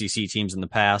against SEC teams in the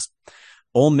past.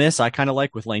 Ole Miss, I kind of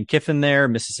like with Lane Kiffin there.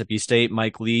 Mississippi State,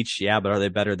 Mike Leach, yeah, but are they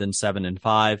better than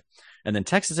 7-5? And then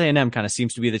Texas A&M kind of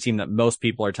seems to be the team that most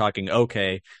people are talking,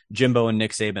 okay, Jimbo and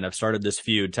Nick Saban have started this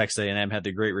feud. Texas A&M had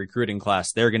the great recruiting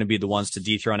class. They're going to be the ones to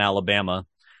dethrone Alabama.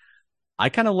 I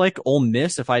kind of like Ole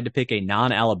Miss if I had to pick a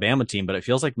non-Alabama team, but it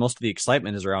feels like most of the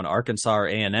excitement is around Arkansas or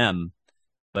A&M.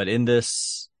 But in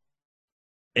this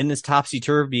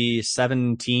topsy-turvy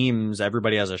 7 teams,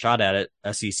 everybody has a shot at it.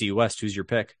 SEC West, who's your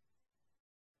pick?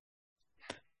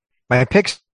 My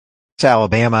pick's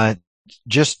Alabama,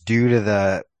 just due to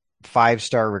the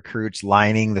 5-star recruits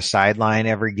lining the sideline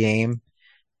every game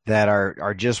that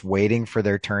are just waiting for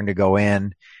their turn to go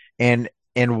in. And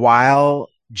while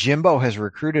Jimbo has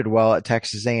recruited well at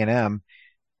Texas A&M,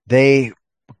 they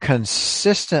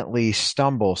consistently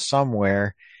stumble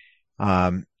somewhere.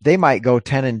 They might go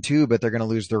 10-2, but they're going to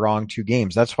lose the wrong 2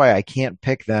 games. That's why I can't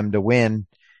pick them to win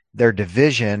their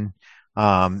division.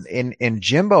 And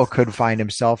Jimbo could find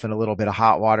himself in a little bit of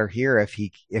hot water here if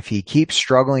he keeps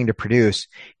struggling to produce.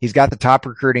 He's got the top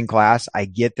recruiting class. I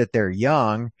get that they're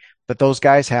young, but those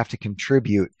guys have to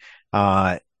contribute.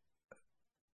 Lane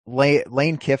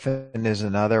Kiffin is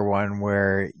another one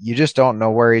where you just don't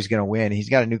know where he's going to win. He's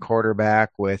got a new quarterback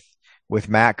with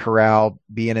Matt Corral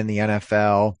being in the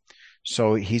NFL.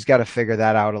 So he's got to figure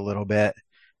that out a little bit.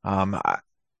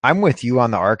 I'm with you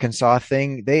on the Arkansas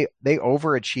thing. They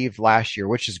overachieved last year,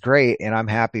 which is great, and I'm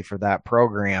happy for that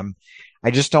program.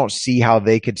 I just don't see how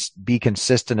they could be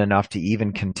consistent enough to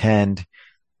even contend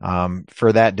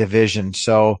for that division.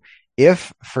 So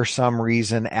if for some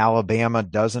reason Alabama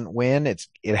doesn't win, it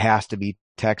has to be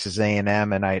Texas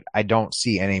A&M, and I don't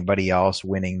see anybody else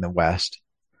winning the West.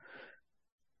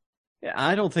 Yeah,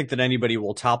 I don't think that anybody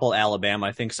will topple Alabama.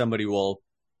 I think somebody will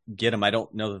get them. I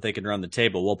don't know that they can run the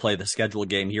table. We'll play the schedule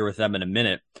game here with them in a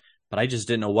minute, but I just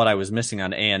didn't know what I was missing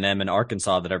on A&M and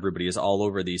Arkansas that everybody is all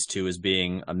over these two as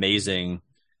being amazing.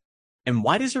 And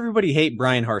why does everybody hate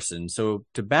Brian Harsin? So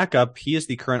to back up, he is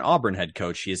the current Auburn head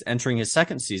coach. He is entering his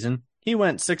second season. He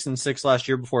went 6-6 last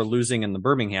year before losing in the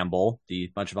Birmingham Bowl,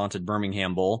 the much vaunted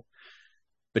Birmingham Bowl.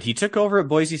 but he took over at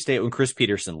Boise State when Chris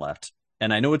Petersen left.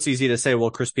 And I know it's easy to say,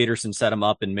 well, Chris Petersen set him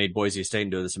up and made Boise State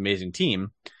into this amazing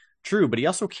team. True, but he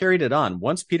also carried it on.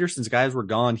 Once Petersen's guys were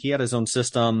gone, he had his own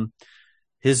system.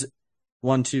 His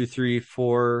 7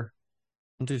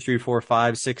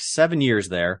 years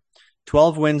there.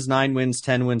 12 wins, 9 wins,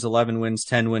 10 wins, 11 wins,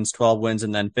 10 wins, 12 wins,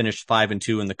 and then finished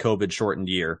 5-2 in the COVID shortened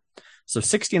year. So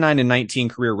 69-19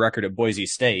 career record at Boise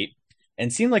State,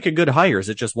 and seemed like a good hire. Is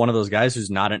it just one of those guys who's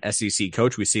not an SEC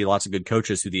coach? We see lots of good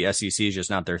coaches who the SEC is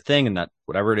just not their thing, and that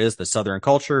whatever it is, the Southern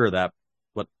culture or that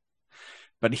what.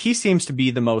 But he seems to be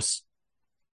the most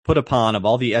put upon of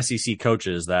all the SEC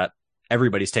coaches that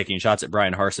everybody's taking shots at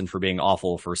Brian Harsin for being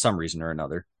awful for some reason or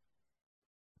another.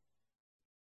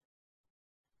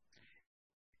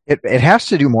 It has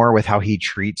to do more with how he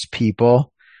treats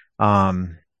people.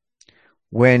 When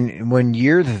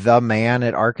you're the man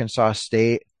at Arkansas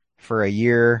State for a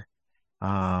year,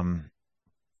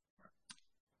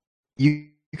 you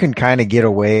can kind of get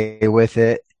away with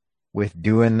it with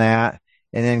doing that,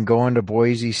 and then going to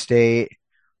Boise State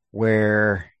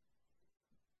where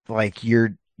like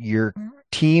your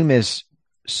team is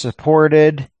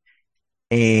supported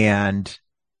and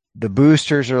the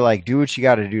boosters are like, do what you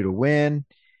got to do to win.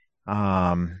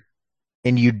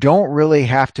 And you don't really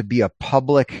have to be a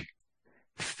public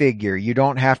figure. You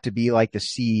don't have to be like the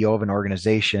CEO of an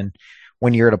organization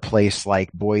when you're at a place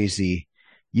like Boise.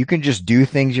 You can just do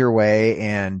things your way,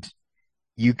 and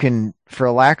you can,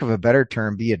 for lack of a better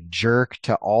term, be a jerk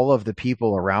to all of the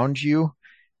people around you,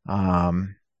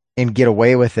 and get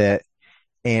away with it.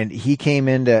 And he came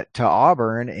into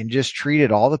Auburn and just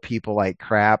treated all the people like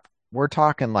crap. We're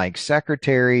talking like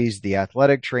secretaries, the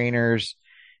athletic trainers,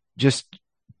 just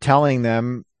telling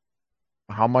them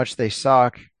how much they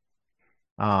suck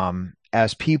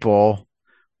as people,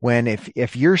 when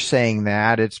if you're saying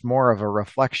that, it's more of a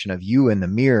reflection of you in the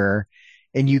mirror.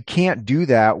 And you can't do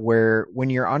that when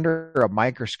you're under a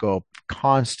microscope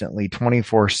constantly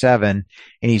 24/7, and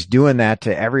he's doing that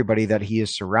to everybody that he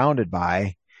is surrounded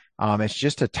by. It's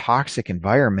just a toxic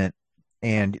environment,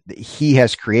 and he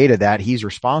has created that. He's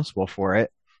responsible for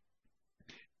it.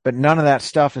 But none of that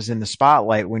stuff is in the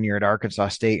spotlight when you're at Arkansas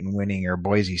State and winning, or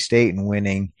Boise State and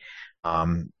winning.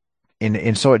 And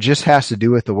so it just has to do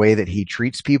with the way that he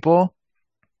treats people,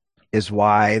 is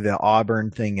why the Auburn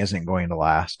thing isn't going to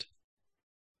last.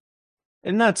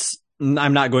 And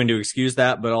I'm not going to excuse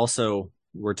that, but also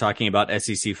we're talking about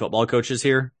SEC football coaches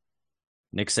here.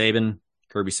 Nick Saban,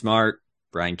 Kirby Smart,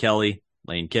 Brian Kelly,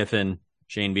 Lane Kiffin,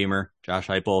 Shane Beamer, Josh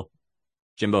Heupel,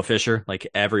 Jimbo Fisher. Like,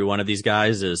 every one of these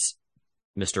guys is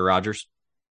Mr. Rogers.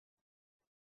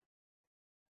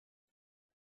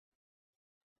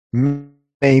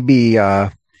 Maybe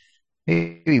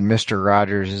Mr.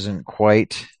 Rogers isn't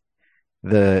quite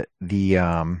the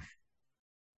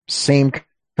same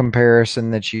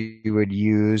comparison that you would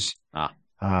use.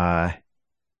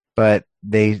 But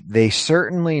they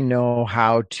certainly know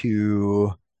how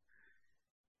to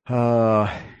know how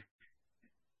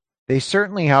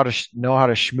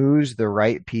to schmooze the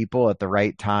right people at the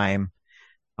right time,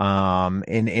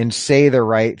 and say the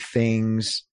right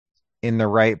things in the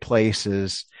right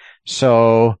places.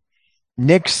 So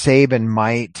Nick Saban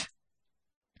might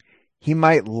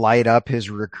light up his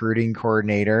recruiting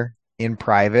coordinator in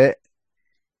private,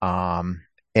 and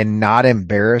not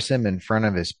embarrass him in front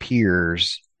of his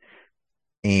peers.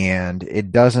 And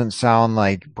it doesn't sound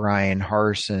like Brian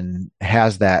Harsin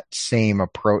has that same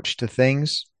approach to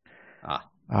things.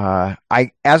 As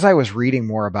I was reading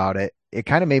more about it, it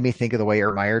kind of made me think of the way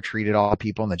Urban Meyer treated all the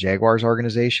people in the Jaguars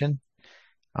organization.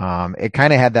 It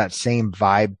kind of had that same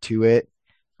vibe to it.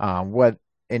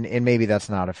 And maybe that's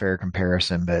not a fair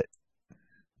comparison, but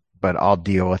I'll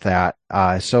deal with that.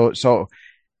 So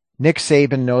Nick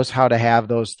Saban knows how to have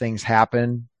those things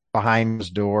happen behind those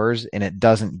doors, and it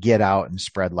doesn't get out and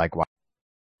spread like wildfire.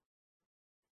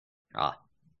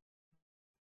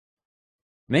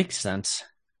 Makes sense.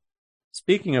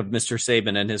 Speaking of Mr.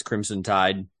 Saban and his Crimson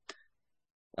Tide,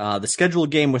 the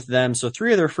scheduled game with them, so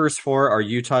 3 of their first 4 are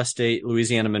Utah State,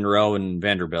 Louisiana Monroe, and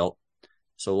Vanderbilt.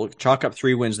 So we'll chalk up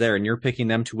 3 wins there, and you're picking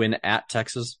them to win at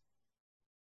Texas?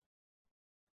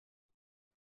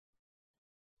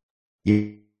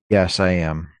 Yes, I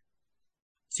am.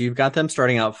 So you've got them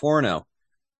starting out 4-0.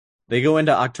 They go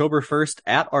into October 1st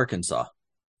at Arkansas.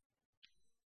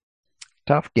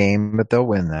 Tough game, but they'll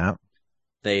win that.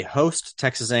 They host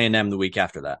Texas A&M the week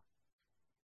after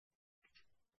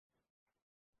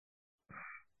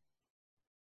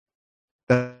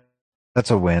that.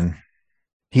 That's a win.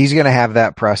 He's going to have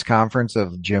that press conference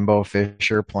of Jimbo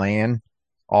Fisher playing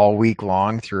all week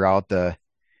long throughout the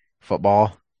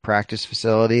football practice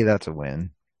facility. That's a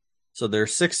win. So they're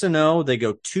 6-0. They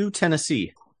go to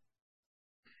Tennessee.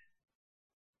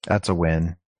 That's a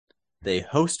win. They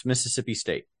host Mississippi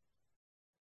State.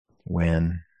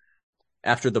 Win.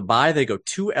 After the bye, they go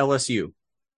to LSU.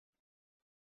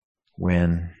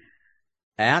 Win.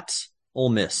 At Ole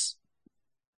Miss.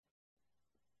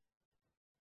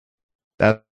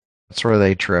 That's where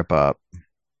they trip up.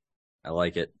 I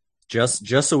like it. Just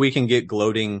so we can get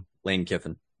gloating Lane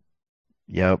Kiffin.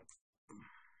 Yep.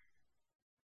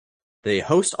 They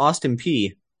host Austin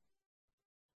Peay.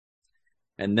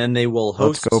 And then they will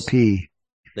host. Let's go P.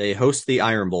 They host the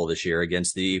Iron Bowl this year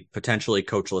against the potentially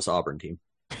coachless Auburn team.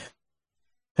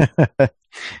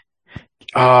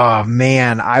 Oh,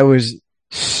 man. I was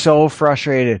so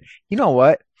frustrated. You know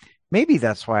what? Maybe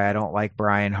that's why I don't like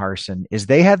Brian Harsin, is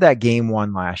they had that game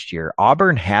won last year.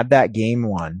 Auburn had that game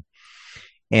won,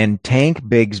 and Tank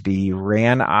Bigsby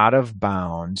ran out of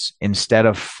bounds instead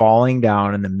of falling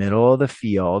down in the middle of the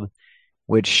field,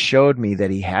 which showed me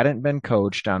that he hadn't been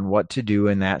coached on what to do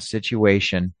in that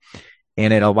situation.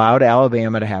 And it allowed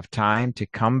Alabama to have time to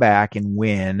come back and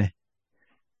win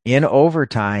in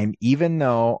overtime, even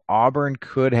though Auburn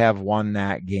could have won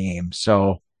that game.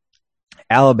 So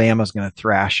Alabama's going to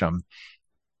thrash them.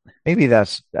 Maybe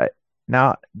that's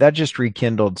now that just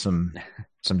rekindled some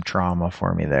trauma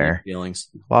for me there. Feelings.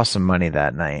 Lost some money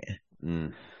that night.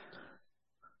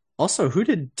 Also, who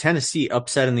did Tennessee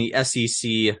upset in the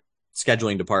SEC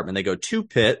scheduling department? They go to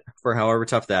Pitt for however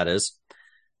tough that is.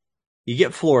 You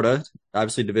get Florida,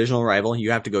 obviously divisional rival.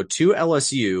 You have to go to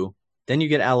LSU. Then you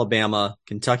get Alabama,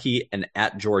 Kentucky, and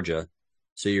at Georgia.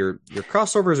 So your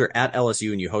crossovers are at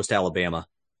LSU and you host Alabama.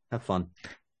 Have fun.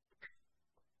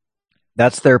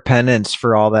 That's their penance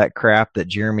for all that crap that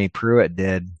Jeremy Pruitt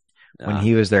did when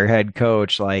he was their head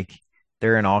coach. Like,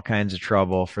 they're in all kinds of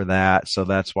trouble for that. So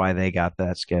that's why they got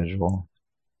that schedule.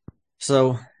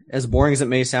 So, as boring as it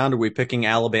may sound, are we picking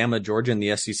Alabama, Georgia in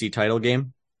the SEC title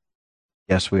game?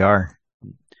 Yes, we are.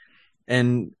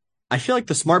 And I feel like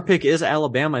the smart pick is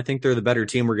Alabama. I think they're the better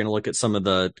team. We're going to look at some of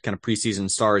the kind of preseason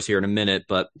stars here in a minute,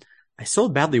 but I so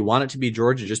badly want it to be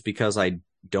Georgia just because I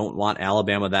don't want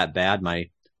Alabama that bad. My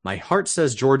heart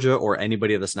says Georgia or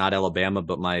anybody that's not Alabama,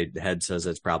 but my head says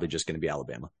it's probably just going to be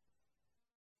Alabama.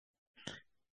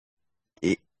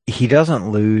 He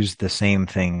doesn't lose the same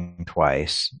thing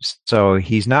twice. So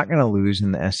he's not going to lose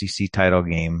in the SEC title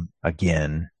game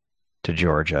again to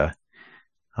Georgia.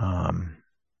 And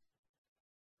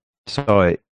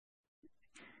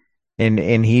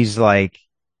he's like,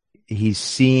 he's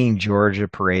seeing Georgia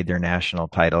parade their national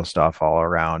title stuff all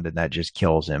around, and that just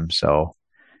kills him. So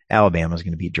Alabama's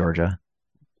going to beat Georgia.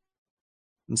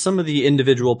 And some of the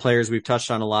individual players, we've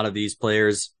touched on a lot of these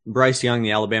players. Bryce Young,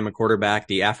 the Alabama quarterback,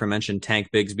 the aforementioned Tank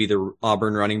Bigsby, the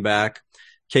Auburn running back,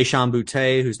 Kayshon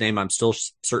Boutte, whose name I'm still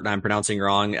certain I'm pronouncing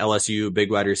wrong, LSU,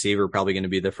 big wide receiver, probably going to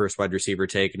be the first wide receiver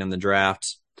taken in the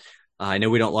draft. I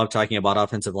know we don't love talking about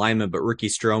offensive linemen, but Ricky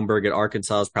Stromberg at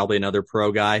Arkansas is probably another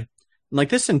pro guy. And like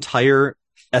this entire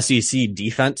SEC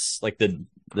defense, like the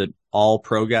all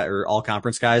pro guy or all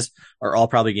conference guys are all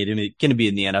probably going to be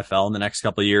in the NFL in the next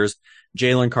couple of years.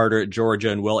 Jalen Carter at Georgia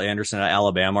and Will Anderson at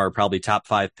Alabama are probably top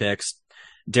 5 picks.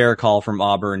 Derek Hall from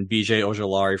Auburn, BJ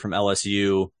Ojulari from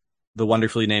LSU, the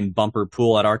wonderfully named Bumper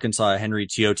Pool at Arkansas, Henry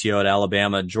To'oTo'o at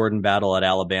Alabama, Jordan Battle at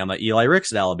Alabama, Eli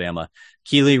Ricks at Alabama,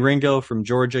 Keely Ringo from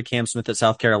Georgia, Cam Smith at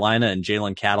South Carolina, and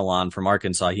Jalen Catalon from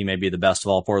Arkansas. He may be the best of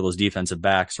all 4 of those defensive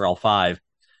backs, or all 5.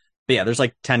 But yeah, there's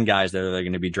like 10 guys that are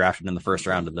going to be drafted in the first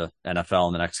round of the NFL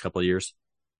in the next couple of years.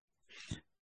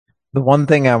 The one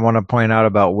thing I want to point out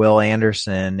about Will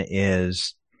Anderson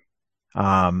is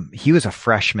he was a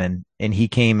freshman and he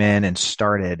came in and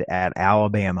started at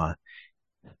Alabama.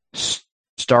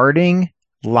 Starting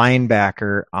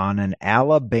linebacker on an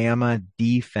Alabama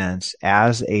defense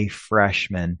as a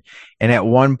freshman. And at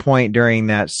one point during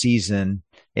that season,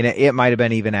 and it might have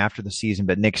been even after the season,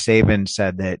 but Nick Saban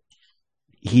said that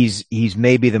he's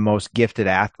maybe the most gifted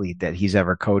athlete that he's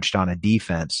ever coached on a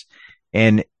defense.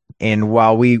 And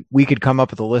while we could come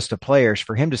up with a list of players,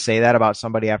 for him to say that about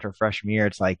somebody after a freshman year,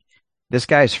 it's like, this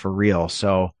guy's for real.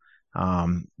 So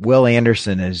Will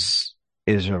Anderson is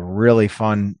a really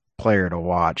fun player to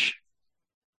watch.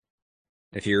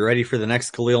 If you're ready for the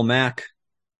next Khalil Mack,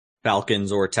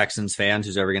 Falcons or Texans fans,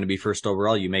 who's ever going to be first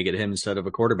overall, you may get him instead of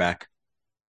a quarterback.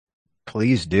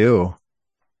 Please do.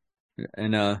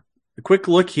 And a quick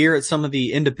look here at some of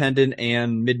the independent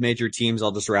and mid-major teams.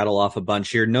 I'll just rattle off a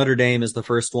bunch here. Notre Dame is the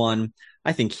first one.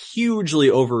 I think hugely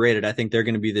overrated. I think they're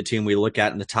going to be the team we look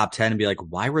at in the top 10 and be like,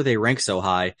 why were they ranked so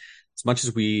high? as much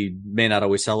as we may not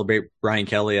always celebrate Brian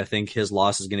Kelly, I think his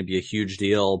loss is going to be a huge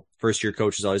deal. First year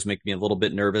coaches always make me a little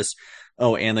bit nervous.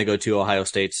 Oh, and they go to Ohio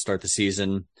State to start the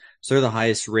season. So they're the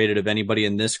highest rated of anybody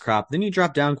in this crop. Then you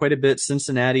drop down quite a bit.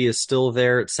 Cincinnati is still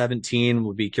there at 17.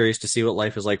 We'll be curious to see what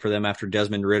life is like for them after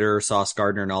Desmond Ridder, Sauce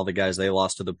Gardner, and all the guys they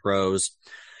lost to the pros.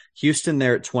 Houston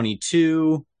there at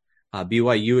 22.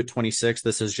 BYU at 26.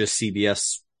 This is just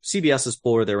CBS's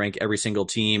poll where they rank every single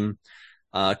team.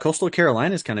 Coastal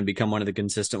Carolina has kind of become one of the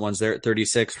consistent ones there at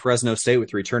 36. Fresno State with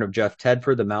the return of Jeff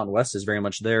Tedford. The Mountain West is very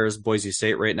much theirs. Boise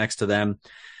State right next to them.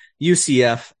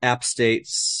 UCF, App State,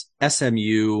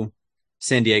 SMU,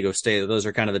 San Diego State. Those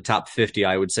are kind of the top 50,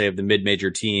 I would say, of the mid-major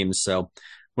teams. So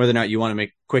whether or not you want to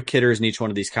make quick hitters in each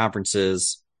one of these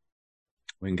conferences,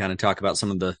 we can kind of talk about some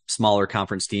of the smaller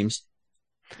conference teams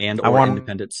or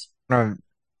independents.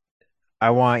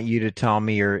 I want you to tell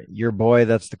me your boy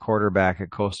that's the quarterback at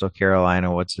Coastal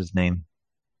Carolina. What's his name?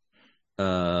 It's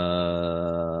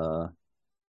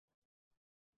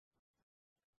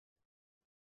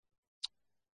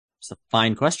a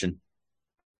fine question.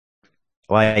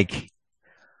 Austin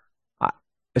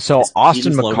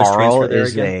McCarl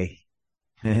is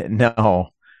no.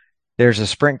 There's a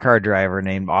sprint car driver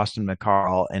named Austin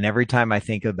McCarl, and every time I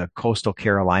think of the Coastal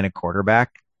Carolina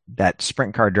quarterback, that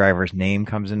sprint car driver's name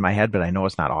comes in my head, but I know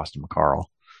it's not Austin McCarl.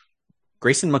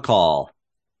 Grayson McCall.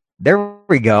 There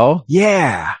we go.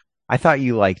 Yeah. I thought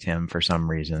you liked him for some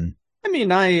reason. I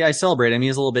mean, I celebrate him.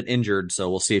 He's a little bit injured, so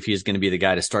we'll see if he's going to be the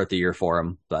guy to start the year for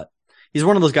him. But he's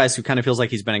one of those guys who kind of feels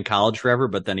like he's been in college forever,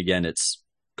 but then again, it's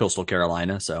Coastal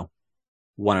Carolina, so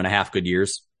 1.5 good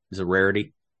years is a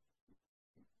rarity.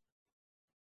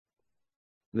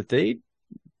 But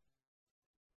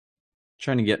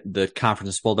trying to get the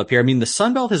conferences pulled up here. I mean, the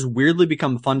Sun Belt has weirdly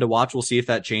become fun to watch. We'll see if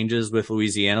that changes with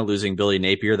Louisiana losing Billy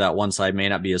Napier. That one side may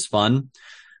not be as fun.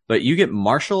 But you get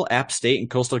Marshall, App State, and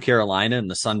Coastal Carolina in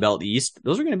the Sun Belt East.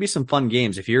 Those are going to be some fun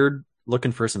games. If you're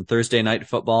looking for some Thursday night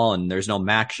football and there's no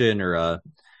MACtion or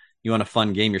you want a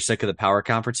fun game, you're sick of the power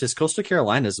conferences, Coastal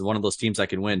Carolina is one of those teams that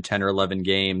can win 10 or 11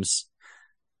 games.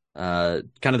 Kind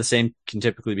of the same can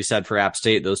typically be said for App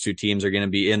State. Those two teams are going to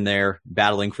be in there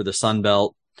battling for the Sun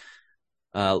Belt.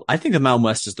 I think the Mountain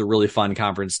West is the really fun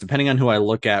conference. Depending on who I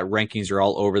look at, rankings are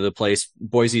all over the place.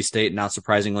 Boise State, not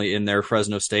surprisingly, in there.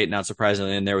 Fresno State, not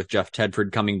surprisingly, in there with Jeff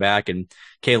Tedford coming back, and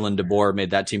Kalen DeBoer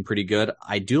made that team pretty good.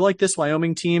 I do like this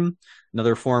Wyoming team.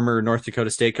 Another former North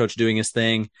Dakota State coach doing his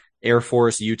thing. Air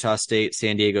Force, Utah State,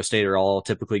 San Diego State are all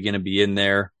typically going to be in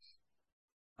there.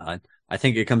 I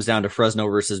think it comes down to Fresno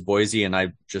versus Boise, and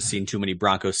I've just seen too many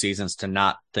Broncos seasons to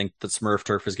not think that Smurf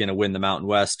Turf is going to win the Mountain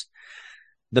West.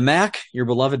 The MAC, your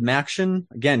beloved MACtion.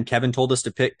 Again, Kevin told us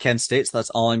to pick Kent State, so that's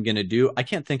all I'm going to do. I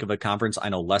can't think of a conference I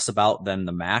know less about than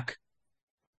the MAC.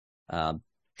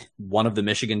 One of the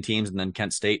Michigan teams, and then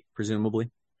Kent State,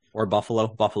 presumably. Or Buffalo.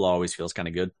 Buffalo always feels kind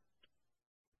of good.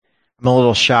 I'm a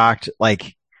little shocked.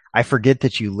 Like, I forget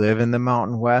that you live in the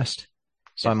Mountain West.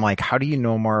 So I'm like, how do you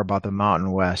know more about the Mountain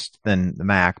West than the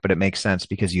MAC? But it makes sense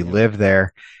because you live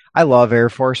there. I love Air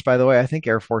Force, by the way. I think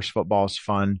Air Force football is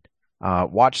fun.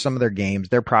 Watch some of their games.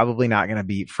 They're probably not going to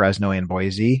beat Fresno and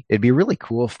Boise. It'd be really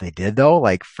cool if they did, though.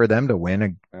 Like, for them to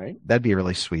win, that'd be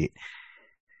really sweet.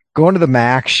 Going to the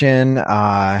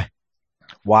MACtion,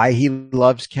 why he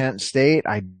loves Kent State,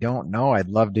 I don't know. I'd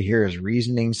love to hear his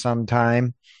reasoning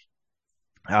sometime.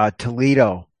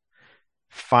 Toledo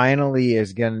finally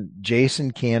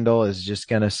Jason Candle is just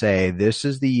going to say, this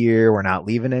is the year. We're not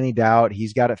leaving any doubt.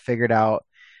 He's got it figured out.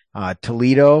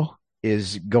 Toledo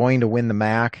is going to win the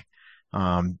MAC.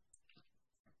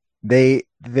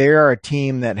 They're a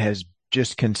team that has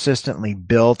just consistently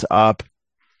built up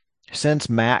since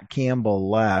Matt Campbell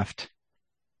left.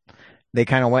 They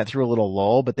kind of went through a little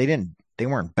lull, but they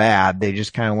weren't bad. They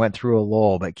just kind of went through a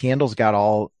lull, but Candle's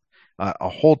got a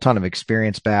whole ton of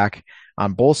experience back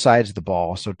on both sides of the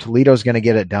ball. So Toledo's going to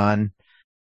get it done.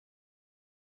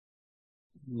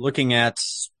 Looking at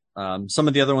some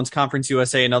of the other ones, Conference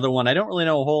USA, another one I don't really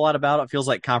know a whole lot about. It feels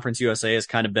like Conference USA has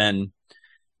kind of been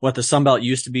what the Sun Belt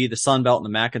used to be, the Sun Belt and the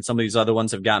MAC, and some of these other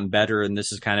ones have gotten better, and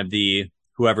this is kind of the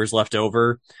whoever's left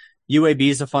over. UAB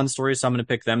is a fun story, so I'm going to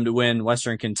pick them to win.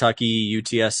 Western Kentucky,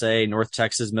 UTSA, North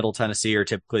Texas, Middle Tennessee are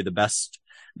typically the best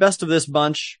of this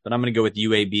bunch, but I'm going to go with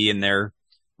UAB in their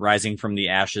rising from the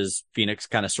ashes Phoenix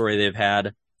kind of story they've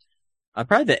had.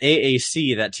 Probably the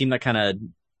AAC, that team that kind of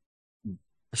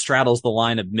straddles the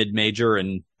line of mid-major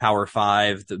and Power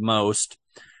 5 the most.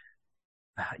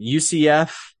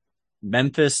 UCF,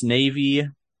 Memphis, Navy.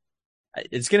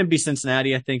 It's going to be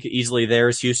Cincinnati, I think, easily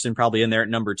theirs. Houston probably in there at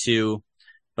number 2.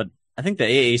 But I think the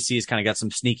AAC has kind of got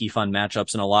some sneaky fun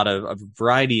matchups and a lot of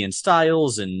variety in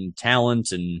styles and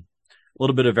talent and a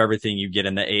little bit of everything you get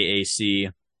in the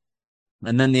AAC.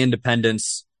 And then the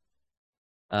independents,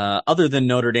 other than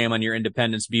Notre Dame on your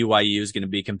independents, BYU is going to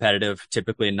be competitive,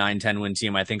 typically a 9-10 win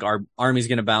team. I think our Army's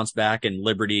going to bounce back, and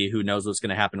Liberty, who knows what's going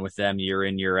to happen with them year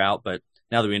in, year out. But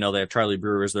now that we know they have Charlie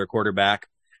Brewer as their quarterback,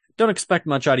 don't expect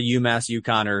much out of UMass,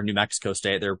 UConn, or New Mexico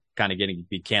State. They're kind of getting to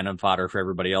be cannon fodder for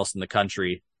everybody else in the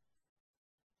country.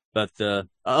 But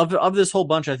of this whole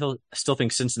bunch, I still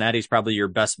think Cincinnati's probably your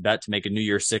best bet to make a New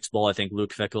Year's Six bowl. I think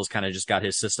Luke Fickell's kind of just got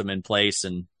his system in place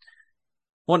and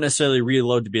won't necessarily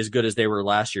reload to be as good as they were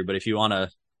last year. But if you want a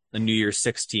New Year's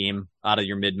Six team out of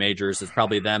your mid majors, it's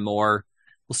probably them, or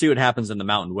we'll see what happens in the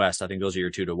Mountain West. I think those are your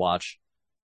two to watch.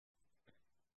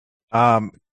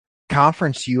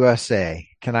 Conference USA.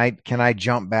 Can I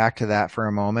jump back to that for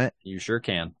a moment? You sure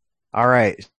can. All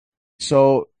right.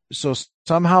 So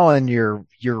somehow in your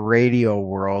radio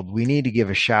world, we need to give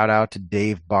a shout out to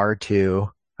Dave Bartu.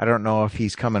 I don't know if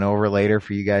he's coming over later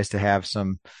for you guys to have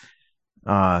some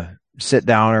sit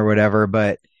down or whatever,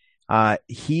 but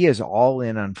he is all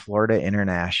in on Florida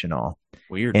International.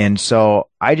 Weird. And so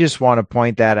I just want to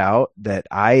point that out, that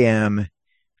I'm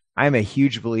a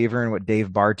huge believer in what Dave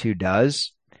Bartu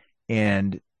does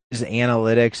and his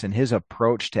analytics and his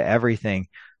approach to everything.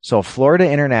 So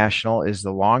Florida International is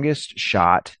the longest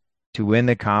shot to win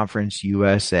the Conference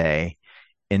USA.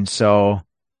 And so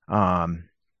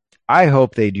I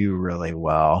hope they do really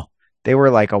well. They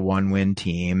were like a 1-win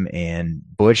team, and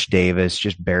Butch Davis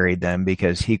just buried them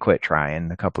because he quit trying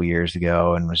a couple years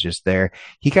ago and was just there.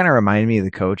 He kind of reminded me of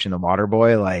the coach in the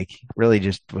Waterboy, like really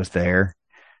just was there.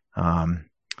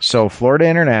 So Florida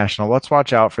International, let's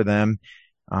watch out for them.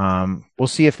 We'll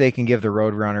see if they can give the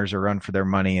Roadrunners a run for their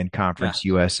money in Conference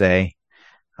USA.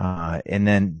 And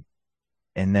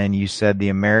then you said the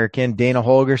American, Dana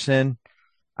Holgerson.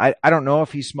 I don't know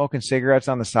if he's smoking cigarettes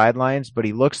on the sidelines, but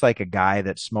he looks like a guy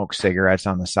that smokes cigarettes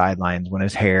on the sidelines when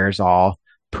his hair's all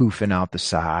poofing out the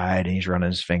side and he's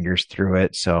running his fingers through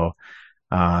it. So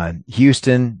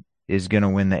Houston is going to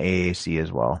win the AAC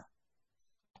as well.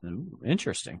 Ooh,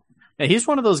 interesting. Yeah, he's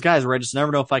one of those guys where I just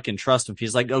never know if I can trust him.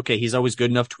 He's like, okay, he's always good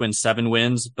enough to win 7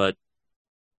 wins, but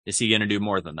is he going to do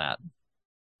more than that?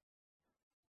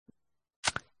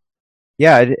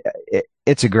 Yeah,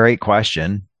 it's a great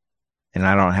question, and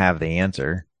I don't have the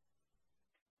answer.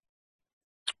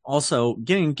 Also,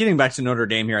 getting back to Notre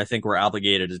Dame here, I think we're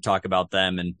obligated to talk about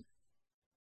them, and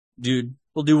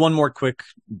we'll do one more quick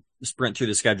sprint through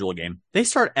the schedule game. They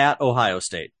start at Ohio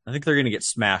State. I think they're going to get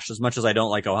smashed. As much as I don't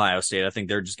like Ohio State, I think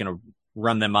they're just going to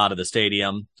run them out of the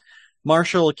stadium.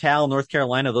 Marshall, Cal, North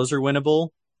Carolina, those are winnable.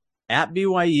 At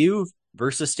BYU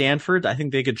versus Stanford, I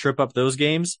think they could trip up those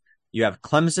games. You have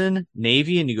Clemson,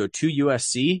 Navy, and you go to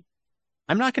USC.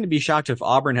 I'm not going to be shocked if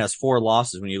Auburn has 4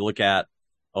 losses when you look at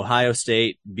Ohio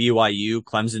State, BYU,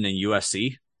 Clemson, and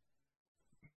USC.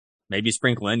 Maybe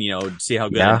sprinkle in, see how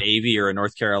good a Navy or a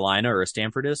North Carolina or a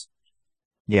Stanford is.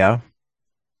 Yeah.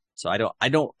 So I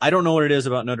don't know what it is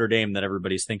about Notre Dame that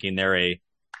everybody's thinking they're a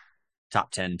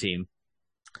top 10 team.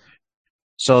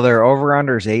 So their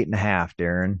over-under is 8.5,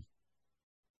 Darren.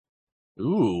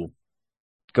 Ooh.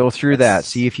 Go through that.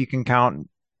 See if you can count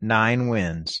 9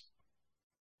 wins.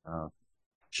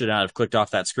 Should not have clicked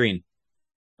off that screen.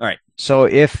 All right. So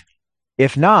if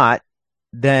not,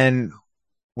 then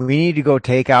we need to go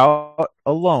take out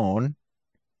a loan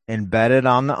and bet it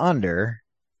on the under.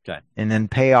 Okay. And then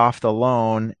pay off the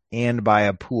loan and buy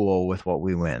a pool with what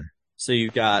we win. So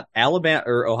you've got Alabama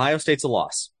or Ohio State's a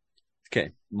loss.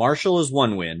 Okay. Marshall is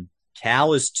 1 win.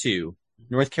 Cal is 2.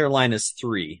 North Carolina is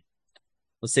 3.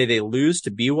 Let's say they lose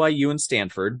to BYU and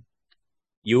Stanford.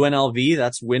 UNLV,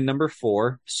 that's win number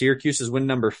 4. Syracuse is win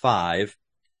number 5.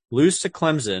 Lose to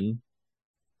Clemson.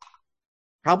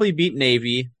 Probably beat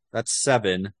Navy. That's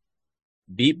 7.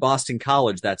 Beat Boston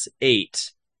College. That's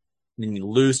 8. And then you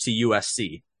lose to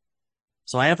USC.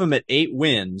 So I have them at 8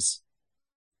 wins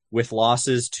with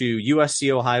losses to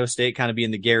USC, Ohio State kind of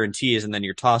being the guarantees, and then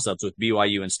your toss-ups with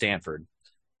BYU and Stanford.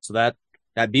 So that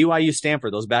BYU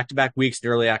Stanford, those back-to-back weeks in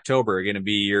early October are going to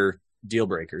be your deal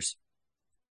breakers.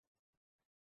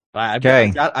 I've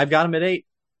got them at 8.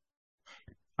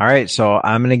 All right, so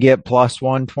I'm going to get plus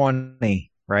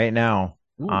 120 right now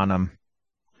on them.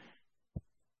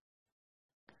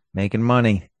 Making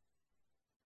money.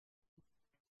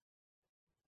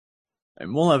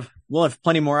 And we'll have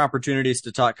plenty more opportunities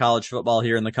to talk college football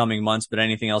here in the coming months, but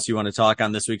anything else you want to talk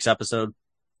on this week's episode?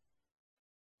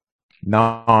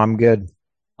 No, I'm good.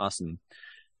 Awesome.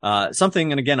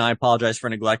 Something, and again, I apologize for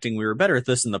neglecting. We were better at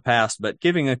this in the past, but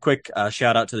giving a quick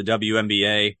shout out to the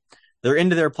WNBA. they're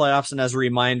into their playoffs. And as a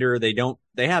reminder,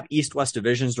 they have East-West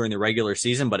divisions during the regular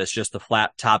season, but it's just the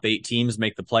flat top 8 teams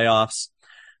make the playoffs,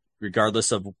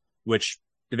 regardless of which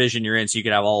division you're in. So you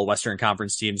could have all Western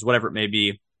Conference teams, whatever it may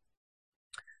be.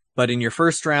 But in your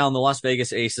first round, the Las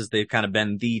Vegas Aces, they've kind of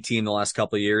been the team the last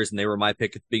couple of years, and they were my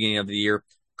pick at the beginning of the year.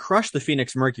 Crushed the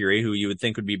Phoenix Mercury, who you would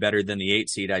think would be better than the 8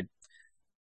 seed. I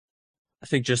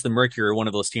think just the Mercury are one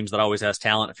of those teams that always has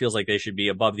talent. It feels like they should be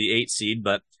above the 8 seed,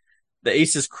 but the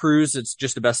Aces cruise. It's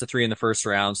just the best of 3 in the first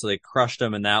round, so they crushed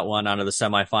them in that one onto the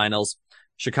semifinals.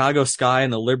 Chicago Sky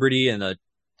and the Liberty, and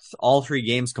all 3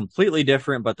 games completely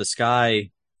different, but the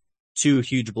Sky, 2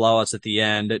 huge blowouts at the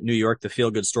end. At New York, the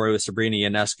feel-good story with Sabrina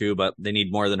Ionescu, but they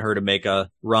need more than her to make a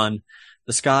run.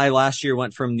 The Sky last year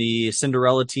went from the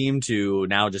Cinderella team to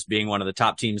now just being one of the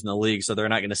top teams in the league, so they're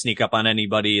not going to sneak up on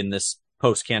anybody in this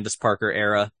post-Candace Parker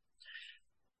era.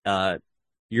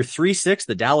 Your 3-6,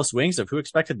 the Dallas Wings, of who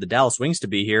expected the Dallas Wings to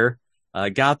be here,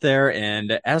 got there,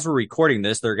 and as we're recording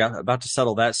this, they're about to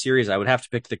settle that series. I would have to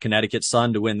pick the Connecticut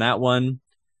Sun to win that one.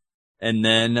 And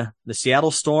then the Seattle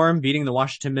Storm beating the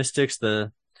Washington Mystics,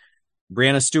 the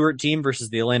Brianna Stewart team versus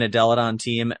the Elena Delle Donne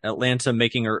team. Atlanta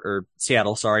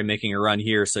Seattle, making a run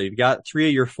here. So you've got 3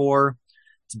 of your 4.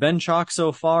 It's been chalk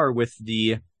so far with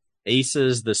the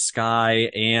Aces, the Sky,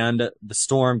 and the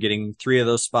Storm getting 3 of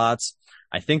those spots.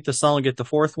 I think the Sun will get the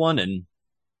 4th one, and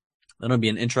that'll be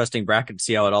an interesting bracket to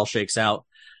see how it all shakes out.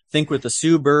 I think with the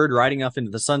Sue Bird riding up into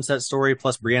the Sunset Story,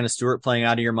 plus Brianna Stewart playing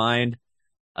out of your mind,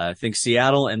 I think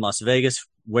Seattle and Las Vegas,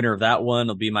 winner of that one,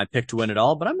 will be my pick to win it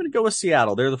all, but I'm going to go with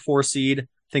Seattle. They're the 4 seed. I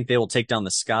think they will take down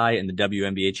the Sky in the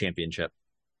WNBA championship.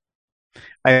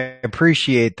 I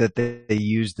appreciate that they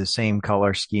used the same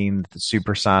color scheme that the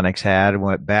Supersonics had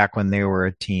back when they were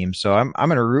a team. So I'm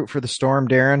going to root for the Storm,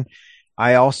 Darren.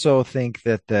 I also think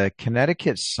that the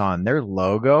Connecticut Sun, their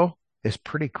logo is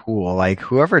pretty cool. Like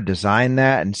whoever designed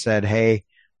that and said, hey,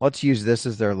 let's use this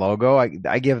as their logo.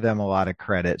 I give them a lot of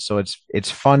credit. So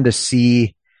it's fun to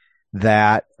see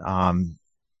that.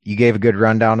 You gave a good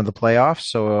rundown of the playoffs.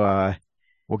 So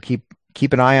we'll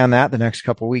keep an eye on that the next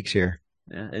couple of weeks here.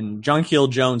 Yeah, and Jonquil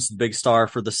Jones, the big star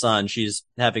for the Sun, she's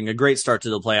having a great start to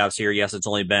the playoffs here. Yes, it's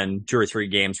only been 2 or 3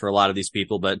 games for a lot of these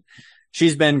people, but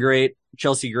she's been great.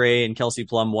 Chelsea Gray and Kelsey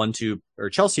Plum 1-2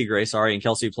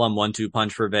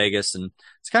 punch for Vegas. And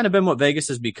it's kind of been what Vegas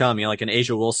has become. You know, like an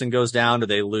Asia Wilson goes down, do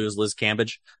they lose Liz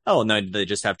Cambage? Oh, no, they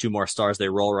just have 2 more stars. They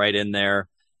roll right in there.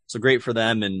 So great for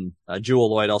them. And Jewel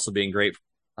Lloyd also being great,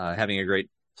 having a great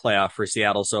playoff for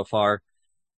Seattle so far.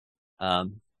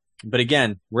 But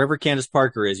again, wherever Candace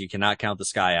Parker is, you cannot count the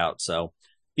Sky out. So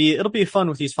it'll be fun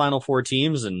with these final 4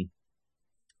 teams, and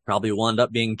probably will end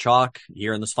up being chalk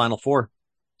here in this final 4.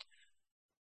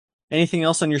 Anything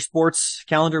else on your sports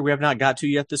calendar we have not got to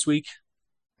yet this week?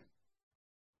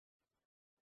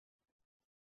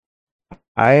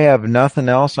 I have nothing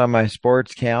else on my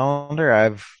sports calendar.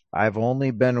 I've only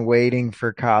been waiting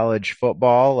for college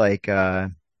football. Like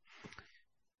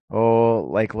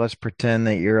let's pretend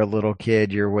that you're a little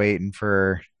kid. You're waiting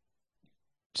for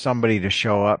somebody to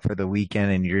show up for the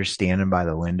weekend and you're just standing by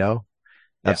the window.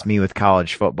 That's me with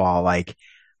college football. Like,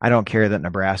 I don't care that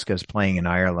Nebraska is playing in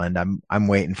Ireland. I'm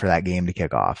waiting for that game to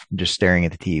kick off. I'm just staring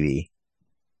at the TV.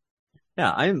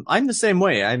 Yeah, I'm the same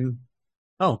way.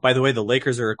 Oh, by the way, the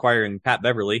Lakers are acquiring Pat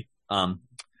Beverly. But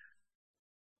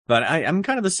I'm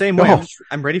kind of the same way.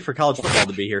 I'm ready for college football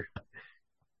to be here.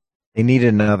 They need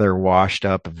another washed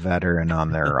up veteran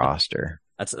on their roster.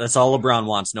 That's all LeBron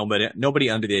wants. Nobody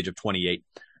under the age of 28.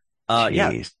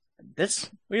 Yeah.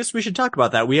 I guess we should talk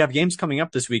about that. We have games coming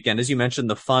up this weekend. As you mentioned,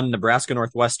 the fun Nebraska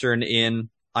Northwestern in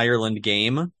Ireland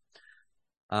game.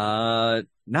 Not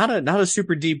a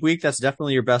super deep week. That's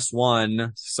definitely your best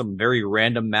one. Some very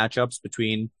random matchups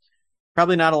between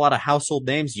probably not a lot of household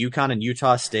names. UConn and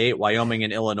Utah State, Wyoming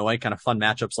and Illinois, kind of fun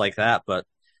matchups like that. But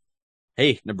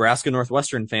hey, Nebraska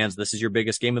Northwestern fans, this is your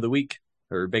biggest game of the week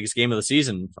or biggest game of the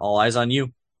season. All eyes on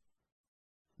you.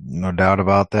 No doubt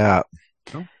about that.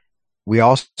 Oh. We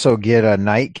also get a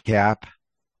nightcap.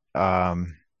 I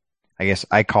guess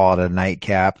I call it a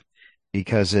nightcap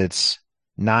because it's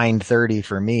 9:30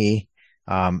 for me.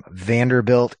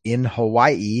 Vanderbilt in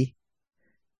Hawaii.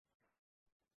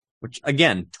 Which,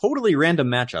 again, totally random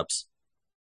matchups.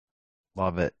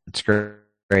 Love it. It's great.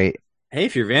 Hey,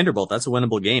 if you're Vanderbilt, that's a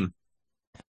winnable game.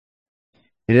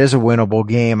 It is a winnable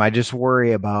game. I just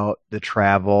worry about the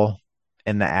travel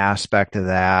and the aspect of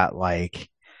that. Like,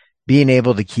 being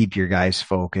able to keep your guys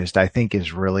focused, I think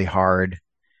is really hard.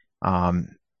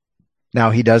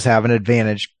 Now he does have an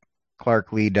advantage.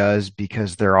 Clark Lee does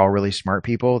because they're all really smart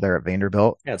people. They're at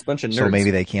Vanderbilt. Yeah, it's a bunch of nerds. So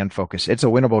maybe they can focus. It's a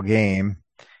winnable game.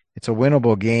 It's a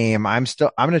winnable game. I'm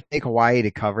going to take Hawaii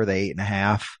to cover the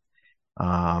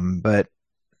 8.5. But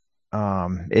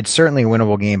it's certainly a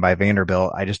winnable game by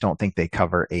Vanderbilt. I just don't think they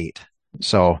cover 8.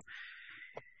 So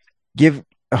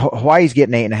Hawaii's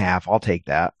getting 8.5. I'll take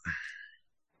that.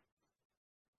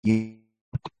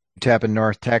 UTEP in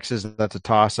North Texas, that's a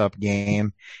toss-up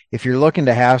game. If you're looking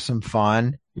to have some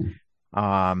fun,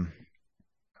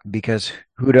 because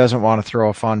who doesn't want to throw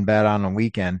a fun bet on a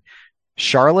weekend?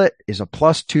 Charlotte is a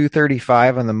plus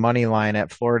 235 on the money line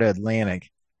at Florida Atlantic.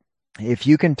 If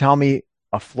you can tell me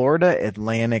a Florida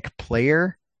Atlantic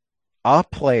player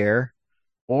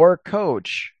or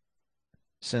coach,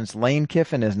 since Lane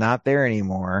Kiffin is not there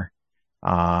anymore,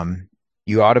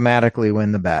 you automatically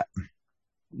win the bet.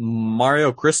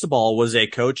 Mario Cristobal was a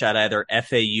coach at either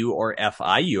FAU or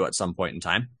FIU at some point in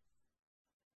time.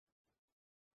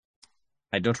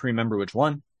 I don't remember which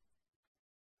one.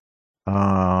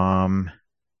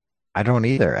 I don't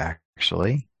either,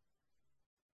 actually.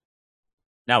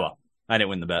 Now, well, I didn't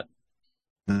win the bet.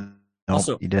 No,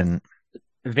 Also, you didn't.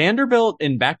 Vanderbilt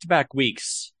in back-to-back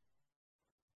weeks.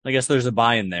 I guess there's a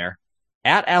buy in there.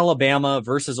 At Alabama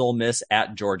versus Ole Miss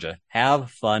at Georgia.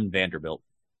 Have fun, Vanderbilt.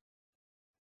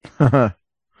 At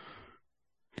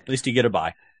least you get a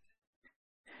buy.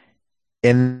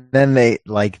 And then they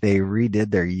redid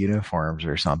their uniforms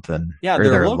or something. Yeah, or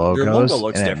their logos, their logo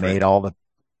looks and different. It made all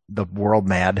the world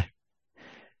mad.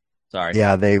 Sorry.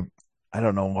 Yeah, I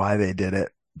don't know why they did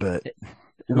it, but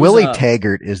Willie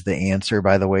Taggart is the answer,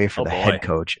 by the way, for head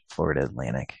coach at Florida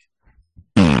Atlantic.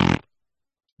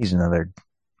 He's another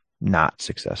not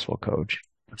successful coach.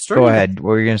 Go ahead. What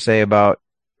were you going to say about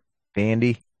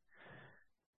Vandy?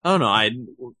 Oh, no.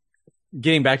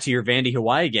 Getting back to your Vandy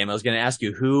Hawaii game, I was going to ask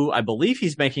you who I believe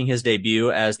he's making his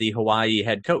debut as the Hawaii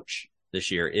head coach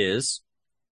this year is.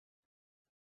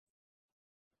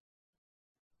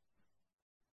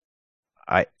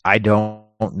 I don't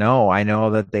know. I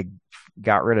know that they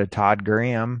got rid of Todd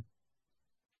Graham.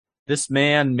 This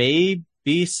man may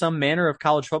be some manner of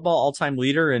college football all-time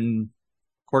leader in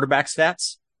quarterback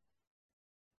stats.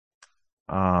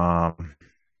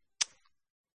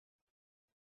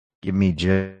 Give me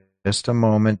just a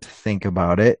moment to think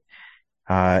about it.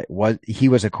 He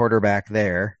was a quarterback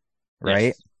there,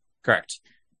 right? Yes, correct.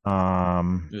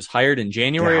 He was hired in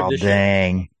January of this year.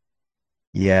 Dang.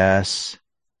 Yes.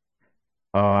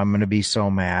 Oh, I'm going to be so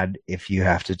mad if you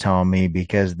have to tell me,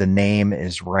 because the name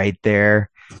is right there.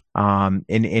 And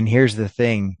here's the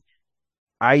thing.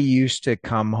 I used to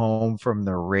come home from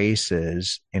the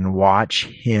races and watch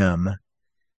him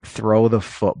throw the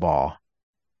football.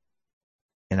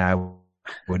 And I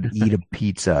would eat a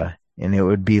pizza, and it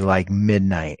would be like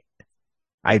midnight.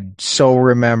 I so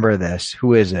remember this.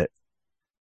 Who is it?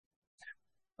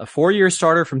 A 4-year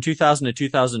starter from 2000 to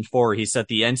 2004, he set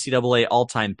the NCAA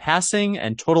all-time passing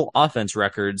and total offense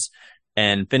records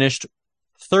and finished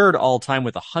third all-time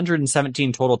with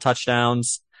 117 total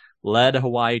touchdowns, led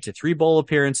Hawaii to 3 bowl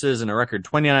appearances and a record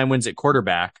 29 wins at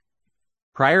quarterback.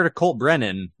 Prior to Colt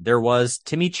Brennan, there was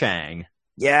Timmy Chang.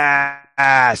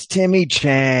 Yes, Timmy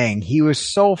Chang. He was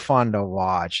so fun to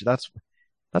watch. That's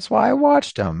why I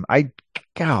watched him.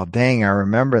 God dang, I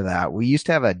remember that. We used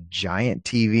to have a giant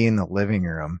TV in the living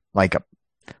room, like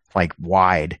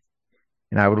wide.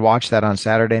 And I would watch that on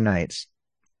Saturday nights.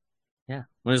 Yeah.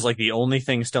 It was like the only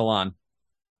thing still on.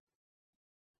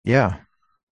 Yeah.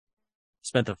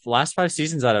 Spent the last 5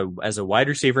 seasons as a wide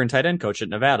receiver and tight end coach at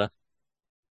Nevada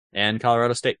and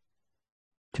Colorado State.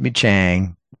 Timmy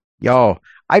Chang. Yo,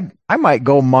 I might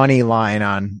go money line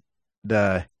on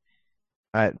they're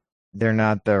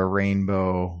not the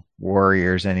Rainbow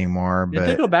Warriors anymore. Did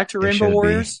they go back to Rainbow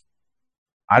Warriors?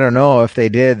 I don't know if they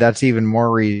did. That's even more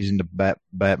reason to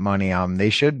bet money on them. They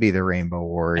should be the Rainbow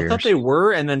Warriors. I thought they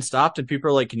were, and then stopped, and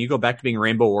people are like, can you go back to being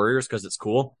Rainbow Warriors because it's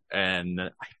cool? And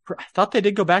I thought they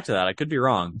did go back to that. I could be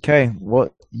wrong. Okay,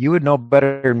 well, you would know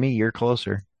better than me. You're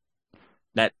closer.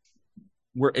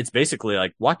 It's basically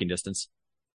like walking distance.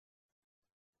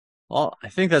 Well, I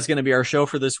think that's going to be our show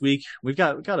for this week. We've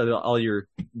got all your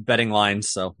betting lines,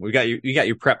 so you got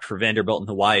you prepped for Vanderbilt and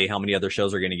Hawaii. How many other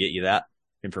shows are going to get you that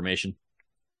information?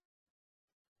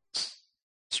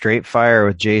 Straight Fire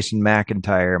with Jason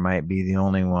McIntyre might be the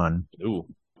only one. Ooh.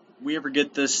 If we ever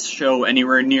get this show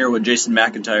anywhere near what Jason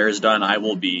McIntyre has done, I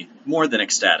will be more than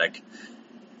ecstatic.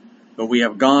 But we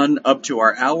have gone up to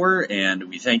our hour, and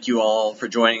we thank you all for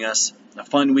joining us. A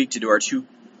fun week to do our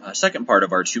second part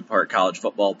of our 2-part college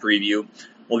football preview.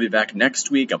 We'll be back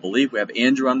next week. I believe we have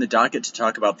Andrew on the docket to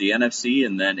talk about the NFC,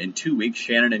 and then in 2 weeks,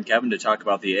 Shannon and Kevin to talk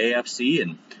about the AFC.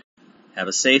 And have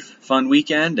a safe, fun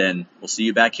weekend, and we'll see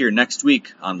you back here next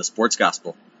week on the Sports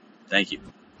Gospel. Thank you.